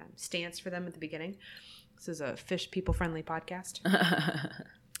my stance for them at the beginning. This is a fish people friendly podcast.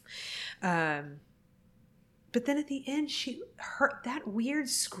 But then at the end, that weird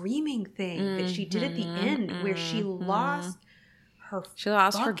screaming thing that she did at the end, where she lost her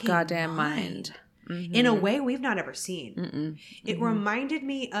goddamn mind. In a way we've not ever seen. It reminded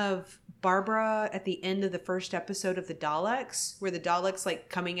me of Barbara at the end of the first episode of the Daleks, where the Daleks like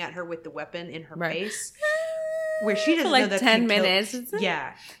coming at her with the weapon in her face, where she doesn't know that 10 minutes.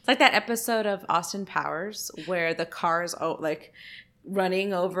 Yeah, it's like that episode of Austin Powers where the car's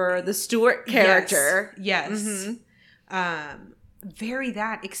running over the Stewart character. Yes. Very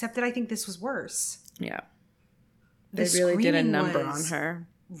that, except that I think this was worse. Yeah, they really did a number on her.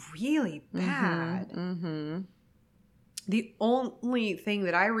 Really bad. The only thing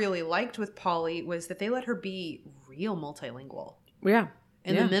that I really liked with Polly was that they let her be real multilingual. Yeah.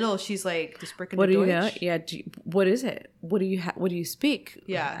 In the middle, she's like, "Das sprechen what do Deutsch?" You know? Yeah. What is it? What do you speak?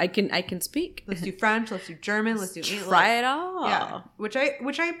 Yeah. I can speak. Let's do French. Let's do German. Let's do English. Try it all. Yeah. Which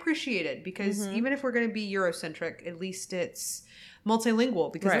I appreciated, because even if we're going to be Eurocentric, at least it's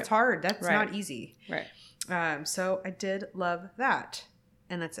multilingual, because it's hard. That's not easy. Right. So I did love that,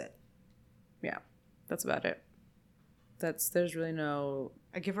 and that's it. Yeah. That's about it. There's really no.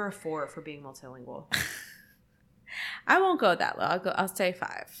 I give her a 4 for being multilingual. I won't go that low. I'll say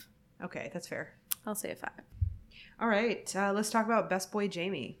 5. Okay, that's fair. I'll say a 5. All right, let's talk about Best Boy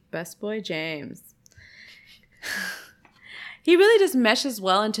Jamie. Best Boy James. He really just meshes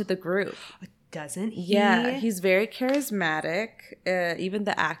well into the group. Doesn't he? Yeah, he's very charismatic. Even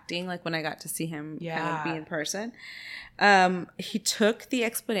the acting, like when I got to see him kind of be in person. He took the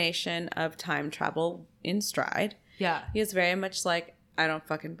explanation of time travel in stride. Yeah. He is very much like, I don't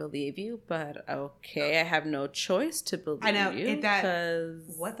fucking believe you, but okay, I have no choice to believe you. I know.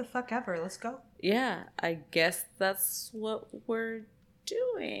 What the fuck ever. Let's go. Yeah, I guess that's what we're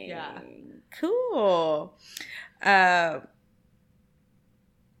doing. Yeah. Cool. Yeah,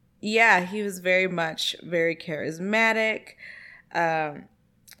 he was very charismatic.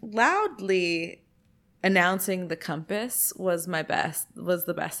 Loudly announcing the compass was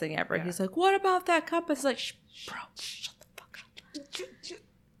the best thing ever. Yeah. He's like, what about that compass? Like, bro, shut the fuck up.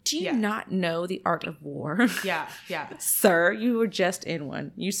 Do you not know the art of war? Yeah. Sir, you were just in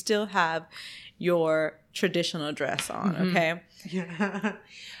one. You still have your traditional dress on, okay? Yeah.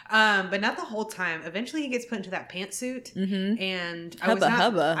 But not the whole time. Eventually he gets put into that pantsuit, and I was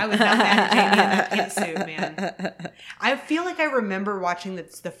not mad at Jamie in that pantsuit, man. I feel like I remember watching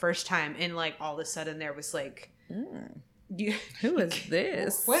this the first time, and like all of a sudden there was like, who is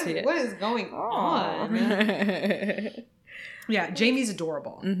this? What is going on? Yeah, Jamie's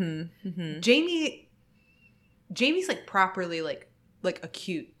adorable. Jamie's like properly like a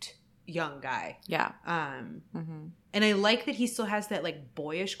cute young guy. Yeah. And I like that he still has that like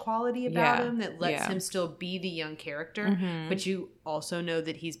boyish quality about him that lets him still be the young character, but you also know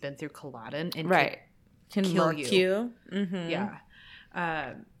that he's been through Culloden and can kill you. Yeah.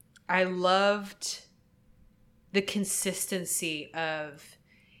 I loved the consistency of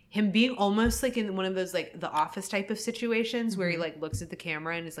him being almost like in one of those like The Office type of situations where he like looks at the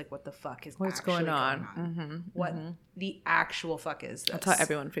camera and is like, what the fuck is what's going on? What the actual fuck is this? That's how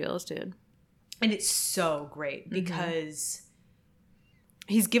everyone feels, dude. And it's so great because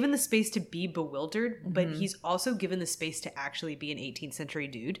he's given the space to be bewildered, but he's also given the space to actually be an 18th century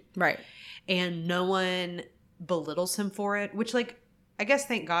dude. Right. And no one belittles him for it, which, like, I guess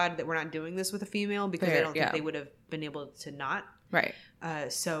thank God that we're not doing this with a female, because I don't think they would have been able to not. Right.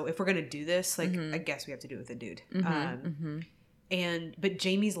 So if we're going to do this, like, I guess we have to do it with a dude. But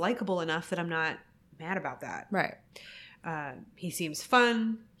Jamie's likable enough that I'm not mad about that. Right. He seems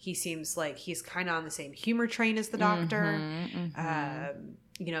fun. He seems like he's kind of on the same humor train as the Doctor.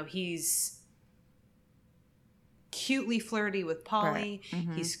 You know, he's cutely flirty with Polly. Right.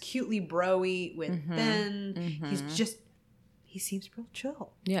 He's cutely bro-y with Ben. He's just, he seems real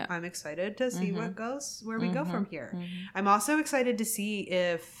chill. Yeah. I'm excited to see where we go from here. I'm also excited to see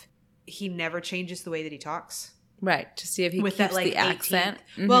if he never changes the way that he talks. Right. To see if he keeps that, like, the accent.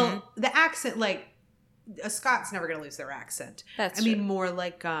 Well, the accent, like, a Scott's never going to lose their accent. That's true. I mean, more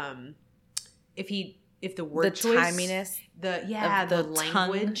like if the word choice, timiness, the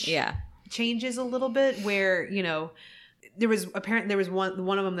language, changes a little bit. Where, you know, there was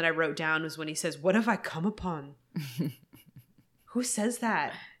one of them that I wrote down was when he says, "What have I come upon?" Who says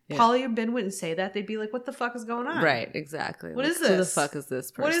that? Yeah. Polly or Ben wouldn't say that. They'd be like, "What the fuck is going on?" Right. Exactly. What is this? Who the fuck is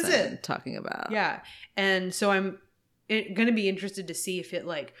this person? What is it talking about? Yeah. And so I'm going to be interested to see if it,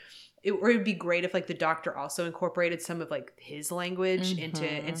 like. It would be great if, like, the Doctor also incorporated some of, like, his language into,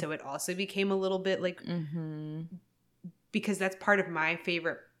 and so it also became a little bit like, because that's part of my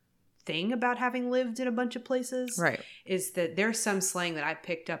favorite thing about having lived in a bunch of places, right? Is that there's some slang that I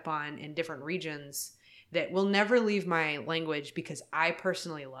picked up on in different regions that will never leave my language because I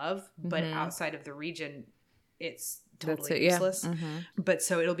personally love, but outside of the region, it's totally useless. But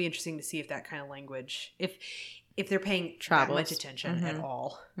so it'll be interesting to see if that kind of language, if they're paying that much attention at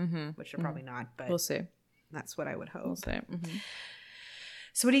all, which they're probably not, but we'll see. That's what I would hope. We'll see.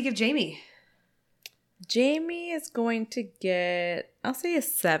 So what do you give Jamie? Jamie is going to get, I'll say a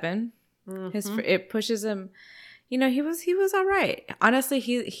 7. It pushes him. You know, he was all right. Honestly,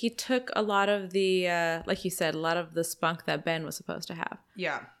 he took a lot of the, like you said, a lot of the spunk that Ben was supposed to have.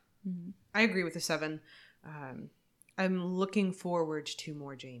 Yeah. I agree with the 7. I'm looking forward to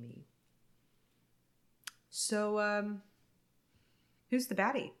more Jamie. So, who's the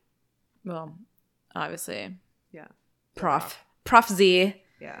baddie? Well, obviously. Yeah. Prof Z.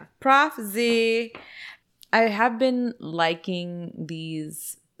 Yeah. Prof Z. I have been liking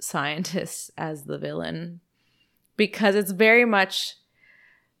these scientists as the villain because it's very much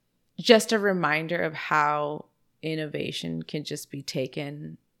just a reminder of how innovation can just be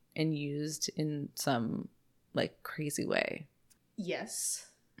taken and used in some, like, crazy way. Yes.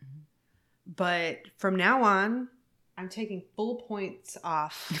 But from now on, I'm taking full points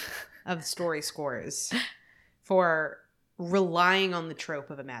off of story scores for relying on the trope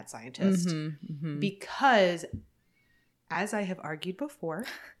of a mad scientist. Because, as I have argued before,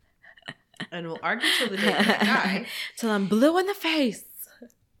 and will argue till the day that I die, till I'm blue in the face,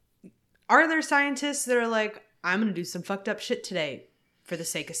 are there scientists that are like, I'm going to do some fucked up shit today for the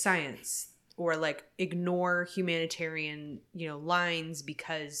sake of science? Or, like, ignore humanitarian, you know, lines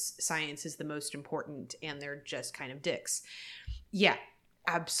because science is the most important and they're just kind of dicks. Yeah,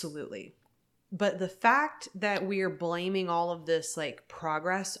 absolutely. But the fact that we are blaming all of this, like,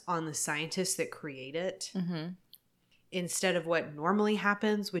 progress on the scientists that create it instead of what normally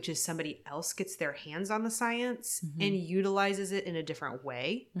happens, which is somebody else gets their hands on the science and utilizes it in a different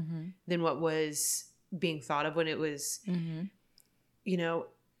way than what was being thought of when it was, you know,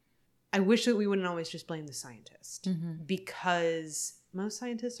 I wish that we wouldn't always just blame the scientist because most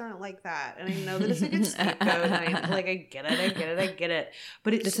scientists aren't like that. And I know that it's a good scapegoat. And I get it.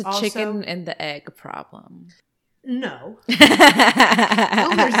 But it's a also, chicken and the egg problem. No. No,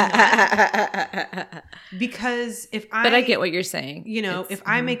 there's not. Because But I get what you're saying. You know, if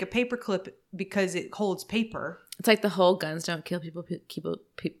I make a paperclip because it holds paper. It's like the whole guns don't kill people,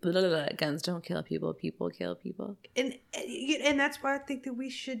 guns don't kill people, people kill people. And that's why I think that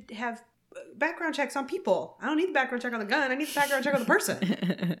we should have background checks on people. I don't need the background check on the gun. I need the background check on the person.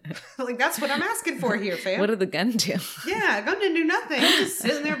 Like, that's what I'm asking for here, fam. What did the gun do? Yeah, the gun didn't do nothing. It's just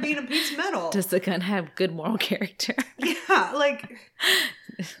sitting there being a piece of metal. Does the gun have good moral character? Yeah, like,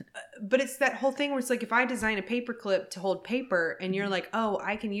 but it's that whole thing where it's like, if I design a paperclip to hold paper and you're like, oh,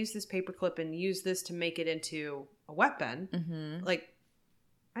 I can use this paperclip and use this to make it into a weapon. Like,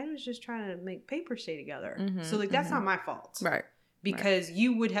 I was just trying to make paper stay together. So, like, that's not my fault. Right. Because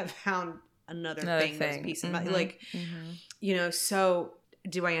you would have found another thing. That's a piece of like, you know, so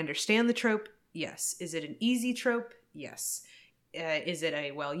do I understand the trope? Yes. Is it an easy trope? Yes. Is it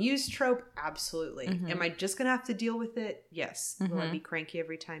a well-used trope? Absolutely. Am I just going to have to deal with it? Yes. Will I be cranky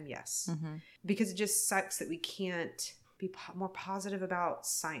every time? Yes. Because it just sucks that we can't be more positive about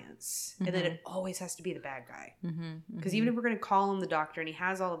science. And then it always has to be the bad guy. Because even if we're going to call him the doctor and he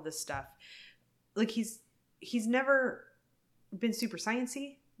has all of this stuff, like he's never been super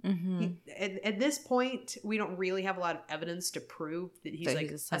sciencey. At this point, we don't really have a lot of evidence to prove that he's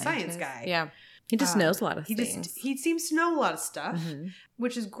like a science guy. Yeah. He just knows a lot of things. He seems to know a lot of stuff,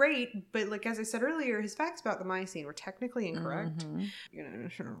 which is great. But like as I said earlier, his facts about the Miocene were technically incorrect.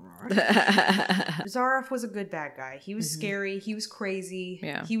 Zaroff was a good bad guy. He was scary. He was crazy.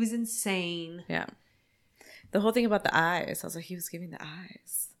 Yeah. He was insane. Yeah. The whole thing about the eyes, I was like, he was giving the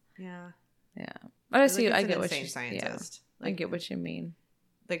eyes. Yeah. Yeah. But I get what you scientist. Yeah. I get what you mean.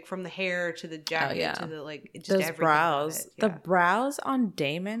 Like from the hair to the jacket to the like just those brows. The brows on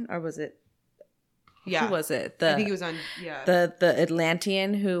Damon, or was it? Yeah. Who was it? I think he was on. Yeah. The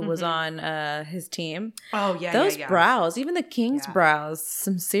Atlantean who was on his team. Oh yeah. Those brows, even the king's brows,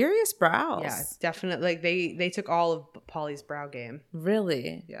 some serious brows. Yeah, definitely. Like they took all of Polly's brow game.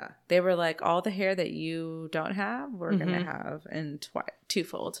 Really? Yeah. They were like, all the hair that you don't have, we're gonna have in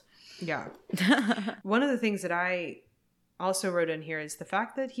twofold. Yeah. One of the things that I also wrote in here is the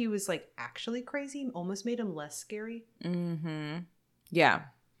fact that he was like actually crazy almost made him less scary. Yeah.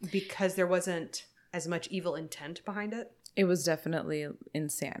 Because there wasn't as much evil intent behind it. It was definitely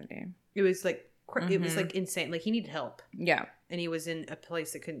insanity. It was like it was like insane. Like he needed help. Yeah. And he was in a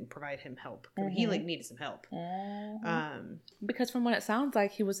place that couldn't provide him help. He like needed some help. Because from what it sounds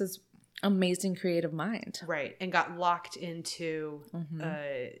like, he was this amazing creative mind. Right. And got locked into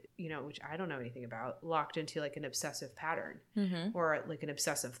which I don't know anything about, locked into like an obsessive pattern or like an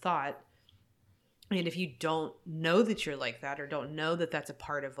obsessive thought. And if you don't know that you're like that, or don't know that that's a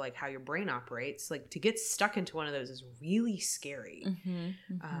part of like how your brain operates, like to get stuck into one of those is really scary.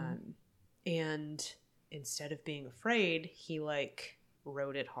 And instead of being afraid, he like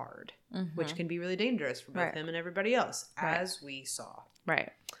rode it hard, which can be really dangerous for both him and everybody else, as we saw.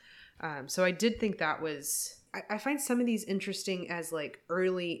 Right. So I did think that was, I find some of these interesting as like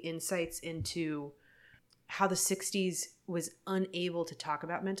early insights into how the 60s was unable to talk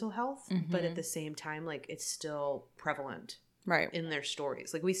about mental health, but at the same time, like it's still prevalent in their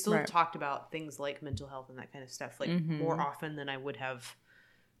stories. Like we still talked about things like mental health and that kind of stuff, like more often than I would have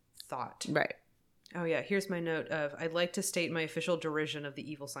thought. Right. Oh yeah. Here's my note of, I'd like to state my official derision of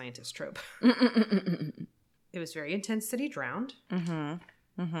the evil scientist trope. It was very intense that he drowned.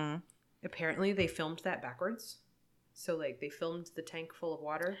 Apparently they filmed that backwards. So like they filmed the tank full of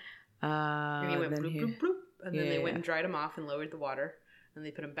water. And he went bloop, bloop, bloop. And then they went and dried him off and lowered the water. And they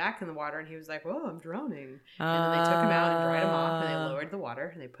put him back in the water and he was like, whoa, I'm drowning. And then they took him out and dried him off and they lowered the water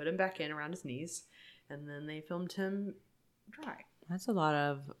and they put him back in around his knees. And then they filmed him dry. That's a lot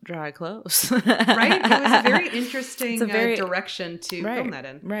of dry clothes. Right? It was a very interesting direction to film that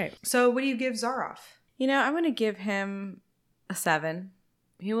in. Right. So what do you give Zaroff? You know, I'm going to give him a 7.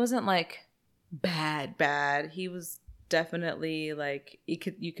 He wasn't like bad. He was definitely like, you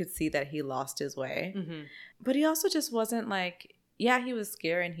could see that he lost his way. But he also just wasn't like, yeah, he was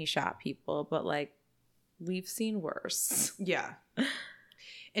scary and he shot people, but like we've seen worse. Yeah.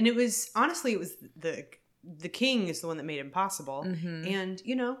 And it was, honestly, it was the king is the one that made it impossible. And,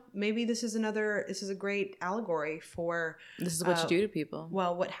 you know, maybe this is a great allegory for... This is what you do to people.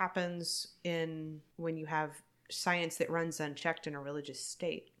 Well, what happens when you have science that runs unchecked in a religious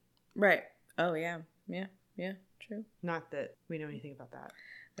state. Right. Oh, yeah. Yeah. Yeah. True. Not that we know anything about that.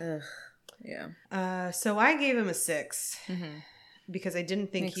 Ugh. Yeah. So I gave him a 6 because I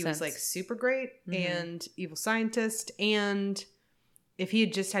didn't think he was like super great and evil scientist. And if he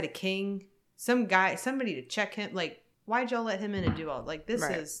had just had a king... somebody to check him, like, why'd y'all let him in and do all, like, this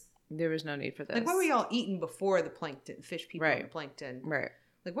is... There was no need for this. Like, what were y'all eating before the plankton, fish people and the plankton? Right.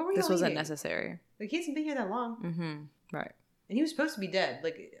 Like, what were y'all This wasn't eating? necessary. Like, he hasn't been here that long. Right. And he was supposed to be dead.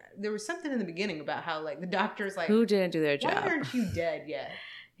 Like, there was something in the beginning about how, like, the doctor's like... Who didn't do their job? Why aren't you dead yet?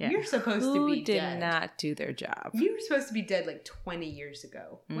 Yeah. You're supposed to be dead. Who did not do their job? You were supposed to be dead, like, 20 years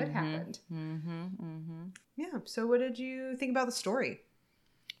ago. What happened? Yeah, so what did you think about the story?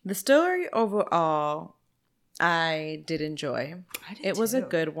 The story overall, I did enjoy. It was a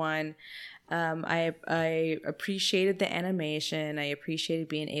good one. I appreciated the animation. I appreciated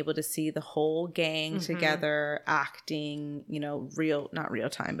being able to see the whole gang together acting, you know, not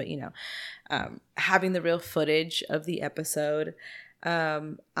real time, but, you know, having the real footage of the episode.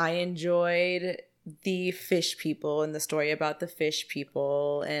 I enjoyed the fish people and the story about the fish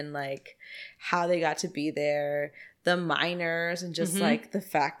people and like how they got to be there. The miners and just like the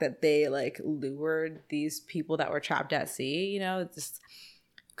fact that they like lured these people that were trapped at sea, you know, just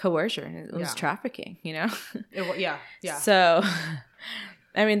coercion. It was trafficking, you know? Yeah. So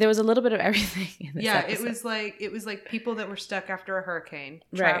I mean, there was a little bit of everything in this episode. it was like people that were stuck after a hurricane,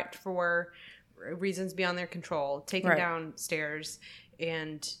 trapped for reasons beyond their control, taken downstairs,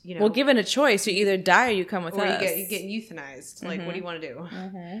 and well, given a choice, you either die or you come with us. You get euthanized. Like, what do you want to do?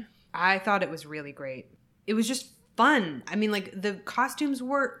 I thought it was really great. It was just fun. I mean, like, the costumes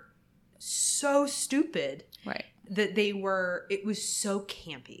were so stupid, right? That it was so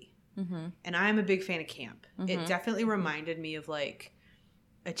campy. And I'm a big fan of camp. It definitely reminded me of like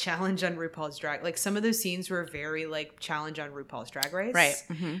a challenge on RuPaul's Drag. Like, some of those scenes were very like challenge on RuPaul's Drag Race, right?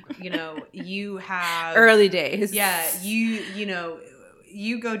 You know, you have early days. Yeah, you know,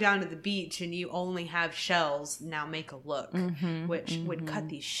 you go down to the beach and you only have shells. Now make a look, which would cut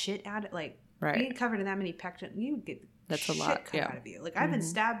the shit out of, like, being covered in that many pectin, you would get that's shit a lot cut out of you. Like, I've been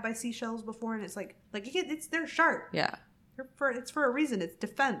stabbed by seashells before, and it's like it's they're sharp. Yeah. It's for a reason. It's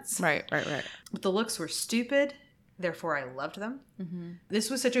defense. Right. But the looks were stupid. Therefore, I loved them.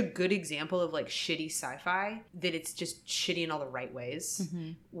 This was such a good example of like shitty sci-fi that it's just shitty in all the right ways.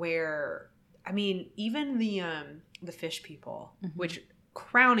 Where, I mean, even the fish people, which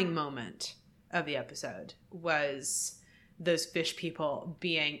crowning moment of the episode was those fish people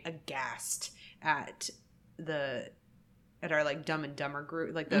being aghast at our like Dumb and Dumber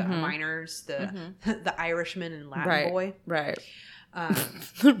group, like the miners, the Irishman and Latin boy, right?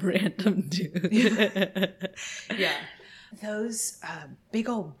 The random dude, yeah. Those big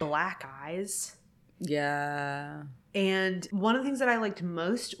old black eyes, yeah. And one of the things that I liked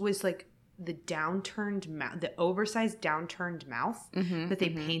most was like the downturned mouth, the oversized downturned mouth that they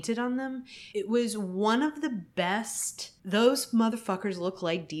painted on them. It was one of the best. Those motherfuckers look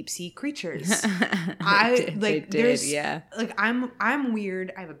like deep sea creatures. Like I'm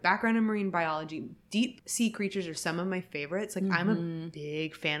weird. I have a background in marine biology. Deep sea creatures are some of my favorites. Like, I'm a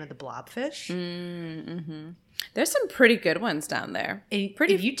big fan of the blobfish. There's some pretty good ones down there.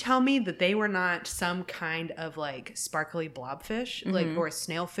 If you tell me that they were not some kind of like sparkly blobfish, like, or a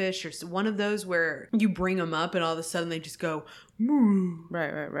snailfish, or one of those where you bring them up and all of a sudden they just go moo.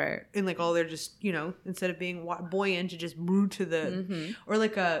 Right. And like, they're just, you know, instead of being buoyant to just moo to the, or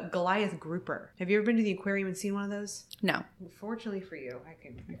like a Goliath grouper. Have you ever been to the aquarium and seen one of those? No. Fortunately for you, I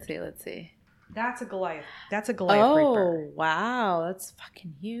can. Let's see. That's a Goliath. That's a Goliath Reaper. Oh, wow. That's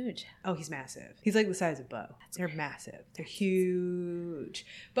fucking huge. Oh, he's massive. He's like the size of Bo. They're massive. They're huge.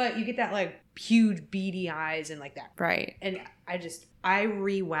 But you get that like huge beady eyes and like that. Right. And I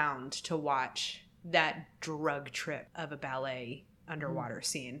rewound to watch that drug trip of a ballet underwater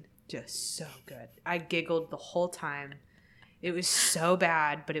scene. Just so good. I giggled the whole time. It was so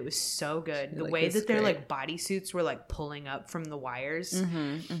bad, but it was so good. The way that their like bodysuits were like pulling up from the wires,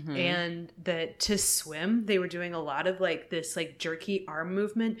 and that to swim, they were doing a lot of like this like jerky arm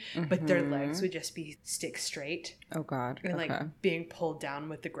movement, but their legs would just be stick straight. Oh God! And like being pulled down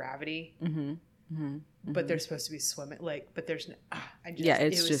with the gravity. But they're supposed to be swimming, like. But there's no.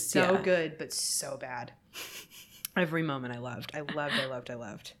 It was so good, but so bad. Every moment I loved.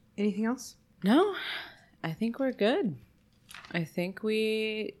 Anything else? No, I think we're good. I think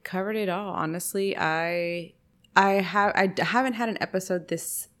we covered it all. Honestly, I haven't had an episode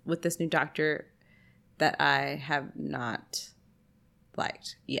with this new doctor that I have not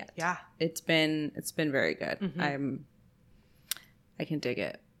liked yet. Yeah, it's been very good. I can dig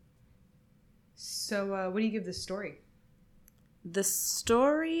it. So, what do you give this story? The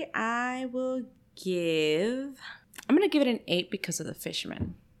story I will give. I'm gonna give it an 8 because of the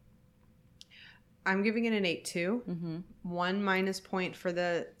fisherman. I'm giving it an 8 too. 1 minus point for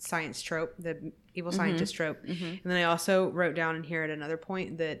the science trope, the evil scientist trope. And then I also wrote down in here at another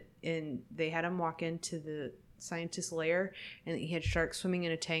point that they had him walk into the scientist's lair and he had sharks swimming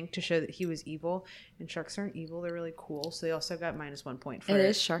in a tank to show that he was evil. And sharks aren't evil, they're really cool. So they also got -1 point for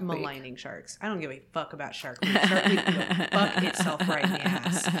maligning sharks. I don't give a fuck about Shark Week. Shark Week can go fuck itself right in the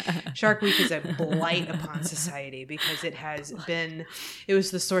ass. Shark Week is a blight upon society because it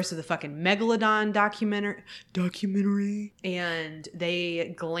was the source of the fucking Megalodon documentary. And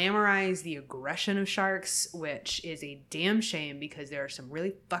they glamorize the aggression of sharks, which is a damn shame because there are some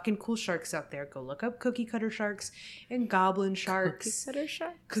really fucking cool sharks out there. Go look up cookie cutter sharks and goblin sharks. Cookie cutter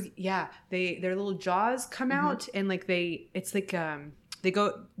sharks? Yeah. Their little jaws come out and like they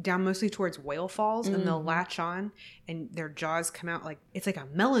go down mostly towards whale falls and they'll latch on and their jaws come out like it's like a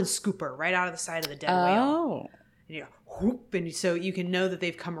melon scooper right out of the side of the dead whale. And whoop, and so you can know that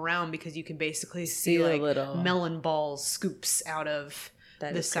they've come around because you can basically see like little melon balls scoops out of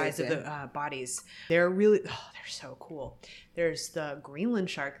the size of the bodies. They're really, they're so cool. There's the Greenland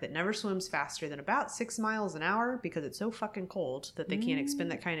shark that never swims faster than about 6 miles an hour because it's so fucking cold that they can't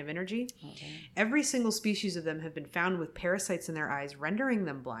expend that kind of energy. Okay. Every single species of them have been found with parasites in their eyes, rendering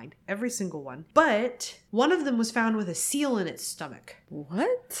them blind. Every single one. But one of them was found with a seal in its stomach.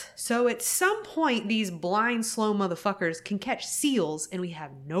 What? So at some point, these blind, slow motherfuckers can catch seals, and we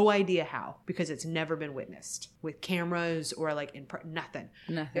have no idea how because it's never been witnessed with cameras or like nothing.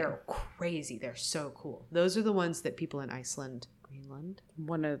 They're crazy. They're so cool. Those are the ones that people in Iceland, Greenland,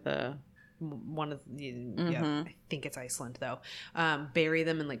 yeah, I think it's Iceland though. Bury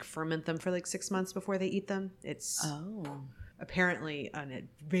them and like ferment them for like 6 months before they eat them. It's apparently a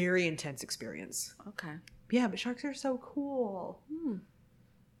very intense experience. Okay. Yeah, but sharks are so cool.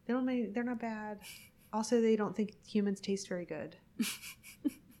 They're not bad. Also, they don't think humans taste very good.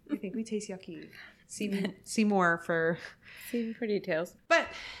 They think we taste yucky. See more for details. But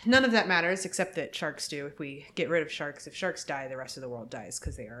none of that matters except that sharks do. If we get rid of sharks, if sharks die, the rest of the world dies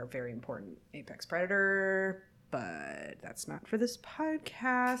because they are a very important apex predator. But that's not for this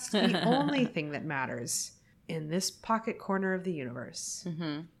podcast. The only thing that matters in this pocket corner of the universe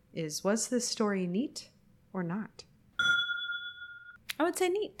is, was this story neat or not? I would say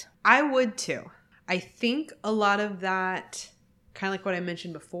neat. I would too. I think a lot of that, kind of like what I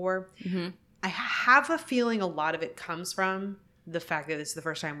mentioned before, I have a feeling a lot of it comes from the fact that this is the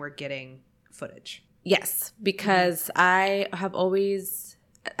first time we're getting footage. Yes, because I have always,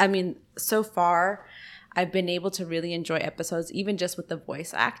 so far, I've been able to really enjoy episodes, even just with the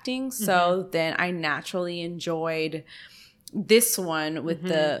voice acting. So then I naturally enjoyed this one with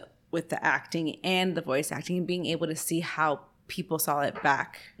the acting and the voice acting, and being able to see how people saw it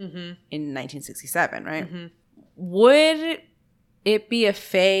back in 1967, right? Would it be a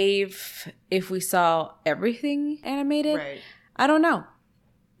fave if we saw everything animated? Right. I don't know.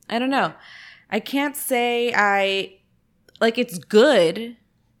 I can't say it's good.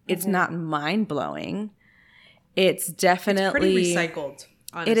 It's not mind-blowing. It's definitely... It's pretty recycled,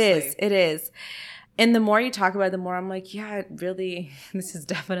 honestly. It is. And the more you talk about it, the more I'm like, yeah, it really... This is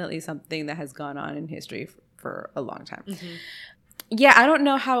definitely something that has gone on in history for a long time. Yeah, I don't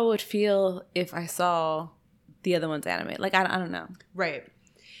know how it would feel if I saw the other ones animated. Like, I don't know. Right.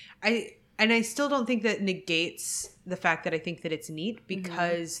 I still don't think that negates the fact that I think that it's neat,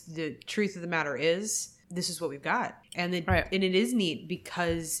 because the truth of the matter is this is what we've got. And it is neat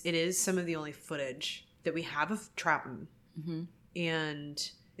because it is some of the only footage that we have of Troughton.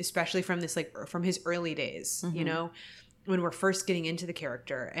 And especially from this, like, from his early days, you know, when we're first getting into the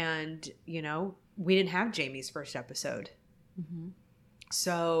character. And, you know, we didn't have Jamie's first episode.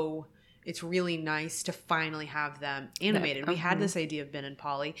 So it's really nice to finally have them animated. We had this idea of Ben and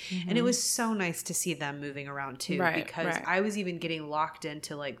Polly, and it was so nice to see them moving around too, because I was even getting locked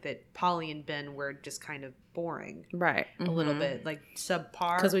into like that Polly and Ben were just kind of boring, a little bit, like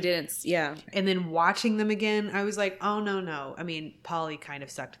subpar, because we didn't, and then watching them again, I was like, oh no, I mean, Polly kind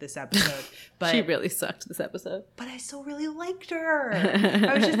of sucked this episode, but she really sucked this episode, but I still really liked her.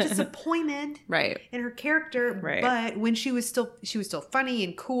 I was just disappointed in her character, but when she was still funny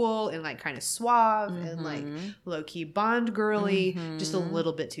and cool and like kind of suave and like low-key Bond girly, just a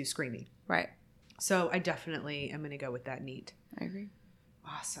little bit too screamy, so I definitely am gonna go with that. Neat. I agree.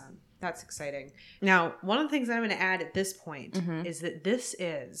 Awesome. That's exciting. Now, one of the things I'm going to add at this point is that this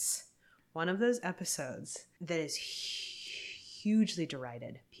is one of those episodes that is hugely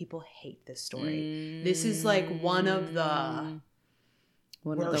derided. People hate this story. This is like one of the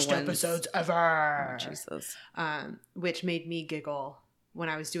worst episodes ever. Oh, Jesus. Which made me giggle when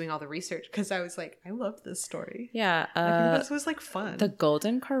I was doing all the research, because I was like, I love this story. Yeah. I think this was like fun. The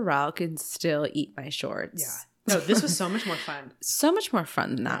Golden Corral can still eat my shorts. Yeah. No, this was so much more fun. So much more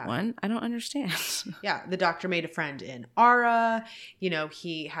fun than that one. I don't understand. Yeah, the doctor made a friend in Ara. You know,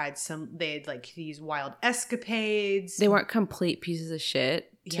 they had like these wild escapades. They weren't complete pieces of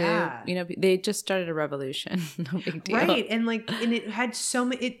shit. You know, they just started a revolution. No big deal. Right. And it had so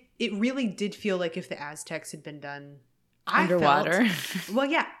many, it really did feel like if the Aztecs had been done underwater.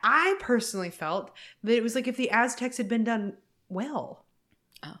 I personally felt that it was like if the Aztecs had been done well.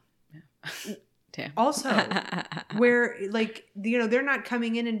 Oh, yeah. Damn. Also, where, like, you know, they're not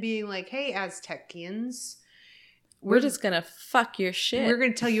coming in and being like, hey, Aztecians, we're just going to fuck your shit. We're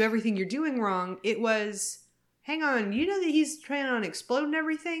going to tell you everything you're doing wrong. It was, hang on, you know that he's planning on exploding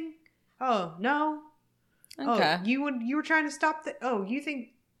everything? Oh, no. Okay. Oh, you were trying to stop the, oh, you think,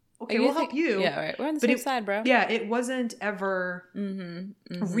 okay, we'll help you. Yeah, right. We're on the same side, bro. Yeah, it wasn't ever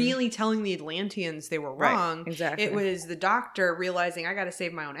really telling the Atlanteans they were wrong. Right, exactly. It was the doctor realizing I got to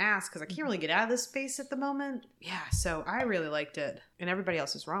save my own ass because I can't really get out of this space at the moment. Yeah, so I really liked it. And everybody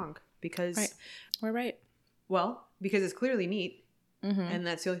else is wrong because... Right. We're right. Well, because it's clearly neat. And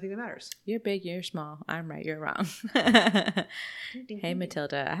that's the only thing that matters. You're big, you're small. I'm right, you're wrong. Hey,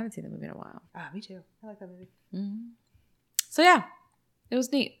 Matilda. I haven't seen the movie in a while. Ah, me too. I like that movie. Mm-hmm. So yeah, it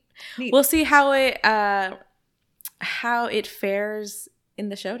was neat. We'll see how it fares in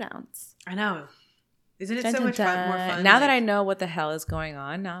the showdowns. I know. Isn't it so much fun, more fun? Now that I know what the hell is going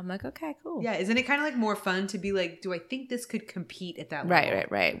on, now I'm like, okay, cool. Yeah, isn't it kind of like more fun to be like, do I think this could compete at that level?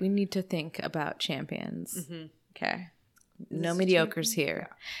 Right. We need to think about champions. Okay. No mediocres here.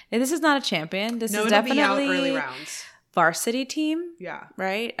 Yeah. And this is not a champion. This is definitely be out early rounds. Varsity team. Yeah.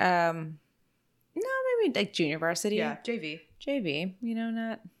 Right? No, maybe like junior varsity. Yeah, JV.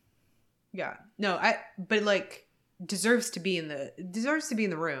 Not. Yeah. No, but like deserves to be in the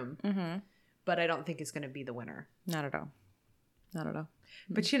room. Mm-hmm. But I don't think it's going to be the winner. Not at all.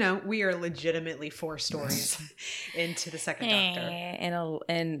 But we are legitimately 4 stories into the second Doctor.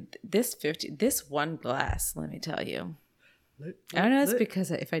 And this one glass, let me tell you. I don't know if it's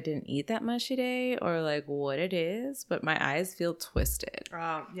because if I didn't eat that much today or like what it is, but my eyes feel twisted.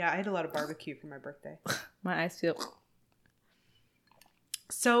 Yeah, I had a lot of barbecue for my birthday. My eyes feel...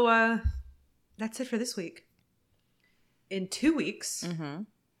 So that's it for this week. In 2 weeks, we're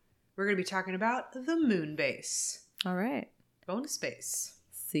going to be talking about the moon base. All right. Bonus base.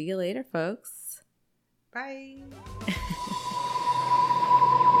 See you later, folks. Bye.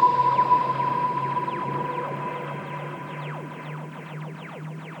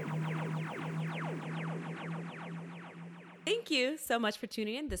 Thank you so much for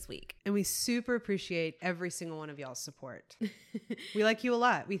tuning in this week. And we super appreciate every single one of y'all's support. We like you a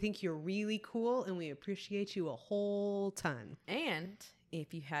lot. We think you're really cool and we appreciate you a whole ton. And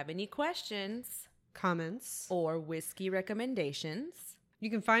if you have any questions, comments, or whiskey recommendations, you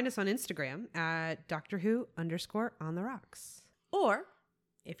can find us on Instagram at DoctorWho_on-the-rocks. Or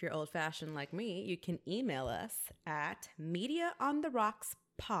if you're old-fashioned like me, you can email us at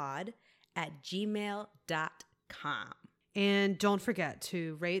mediaontherockspod@gmail.com. And don't forget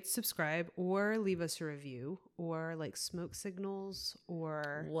to rate, subscribe, or leave us a review, or like smoke signals,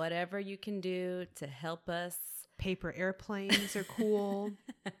 or whatever you can do to help us. Paper airplanes are cool.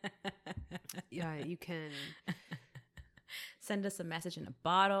 Yeah, you can send us a message in a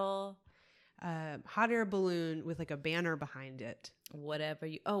bottle. Hot air balloon with like a banner behind it. Whatever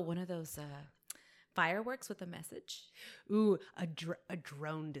you... Oh, one of those fireworks with a message. Ooh, a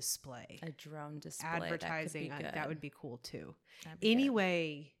drone display. A drone display. Advertising. That would be cool too.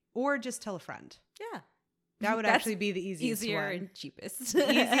 Anyway, or just tell a friend. Yeah. That would actually be the easiest easier one. And cheapest.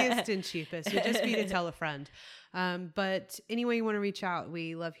 Easiest and cheapest would just be to tell a friend. But anyway, you want to reach out.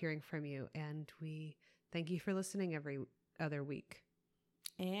 We love hearing from you. And we thank you for listening every other week.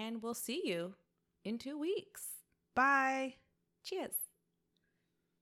 And we'll see you in 2 weeks. Bye. Cheers.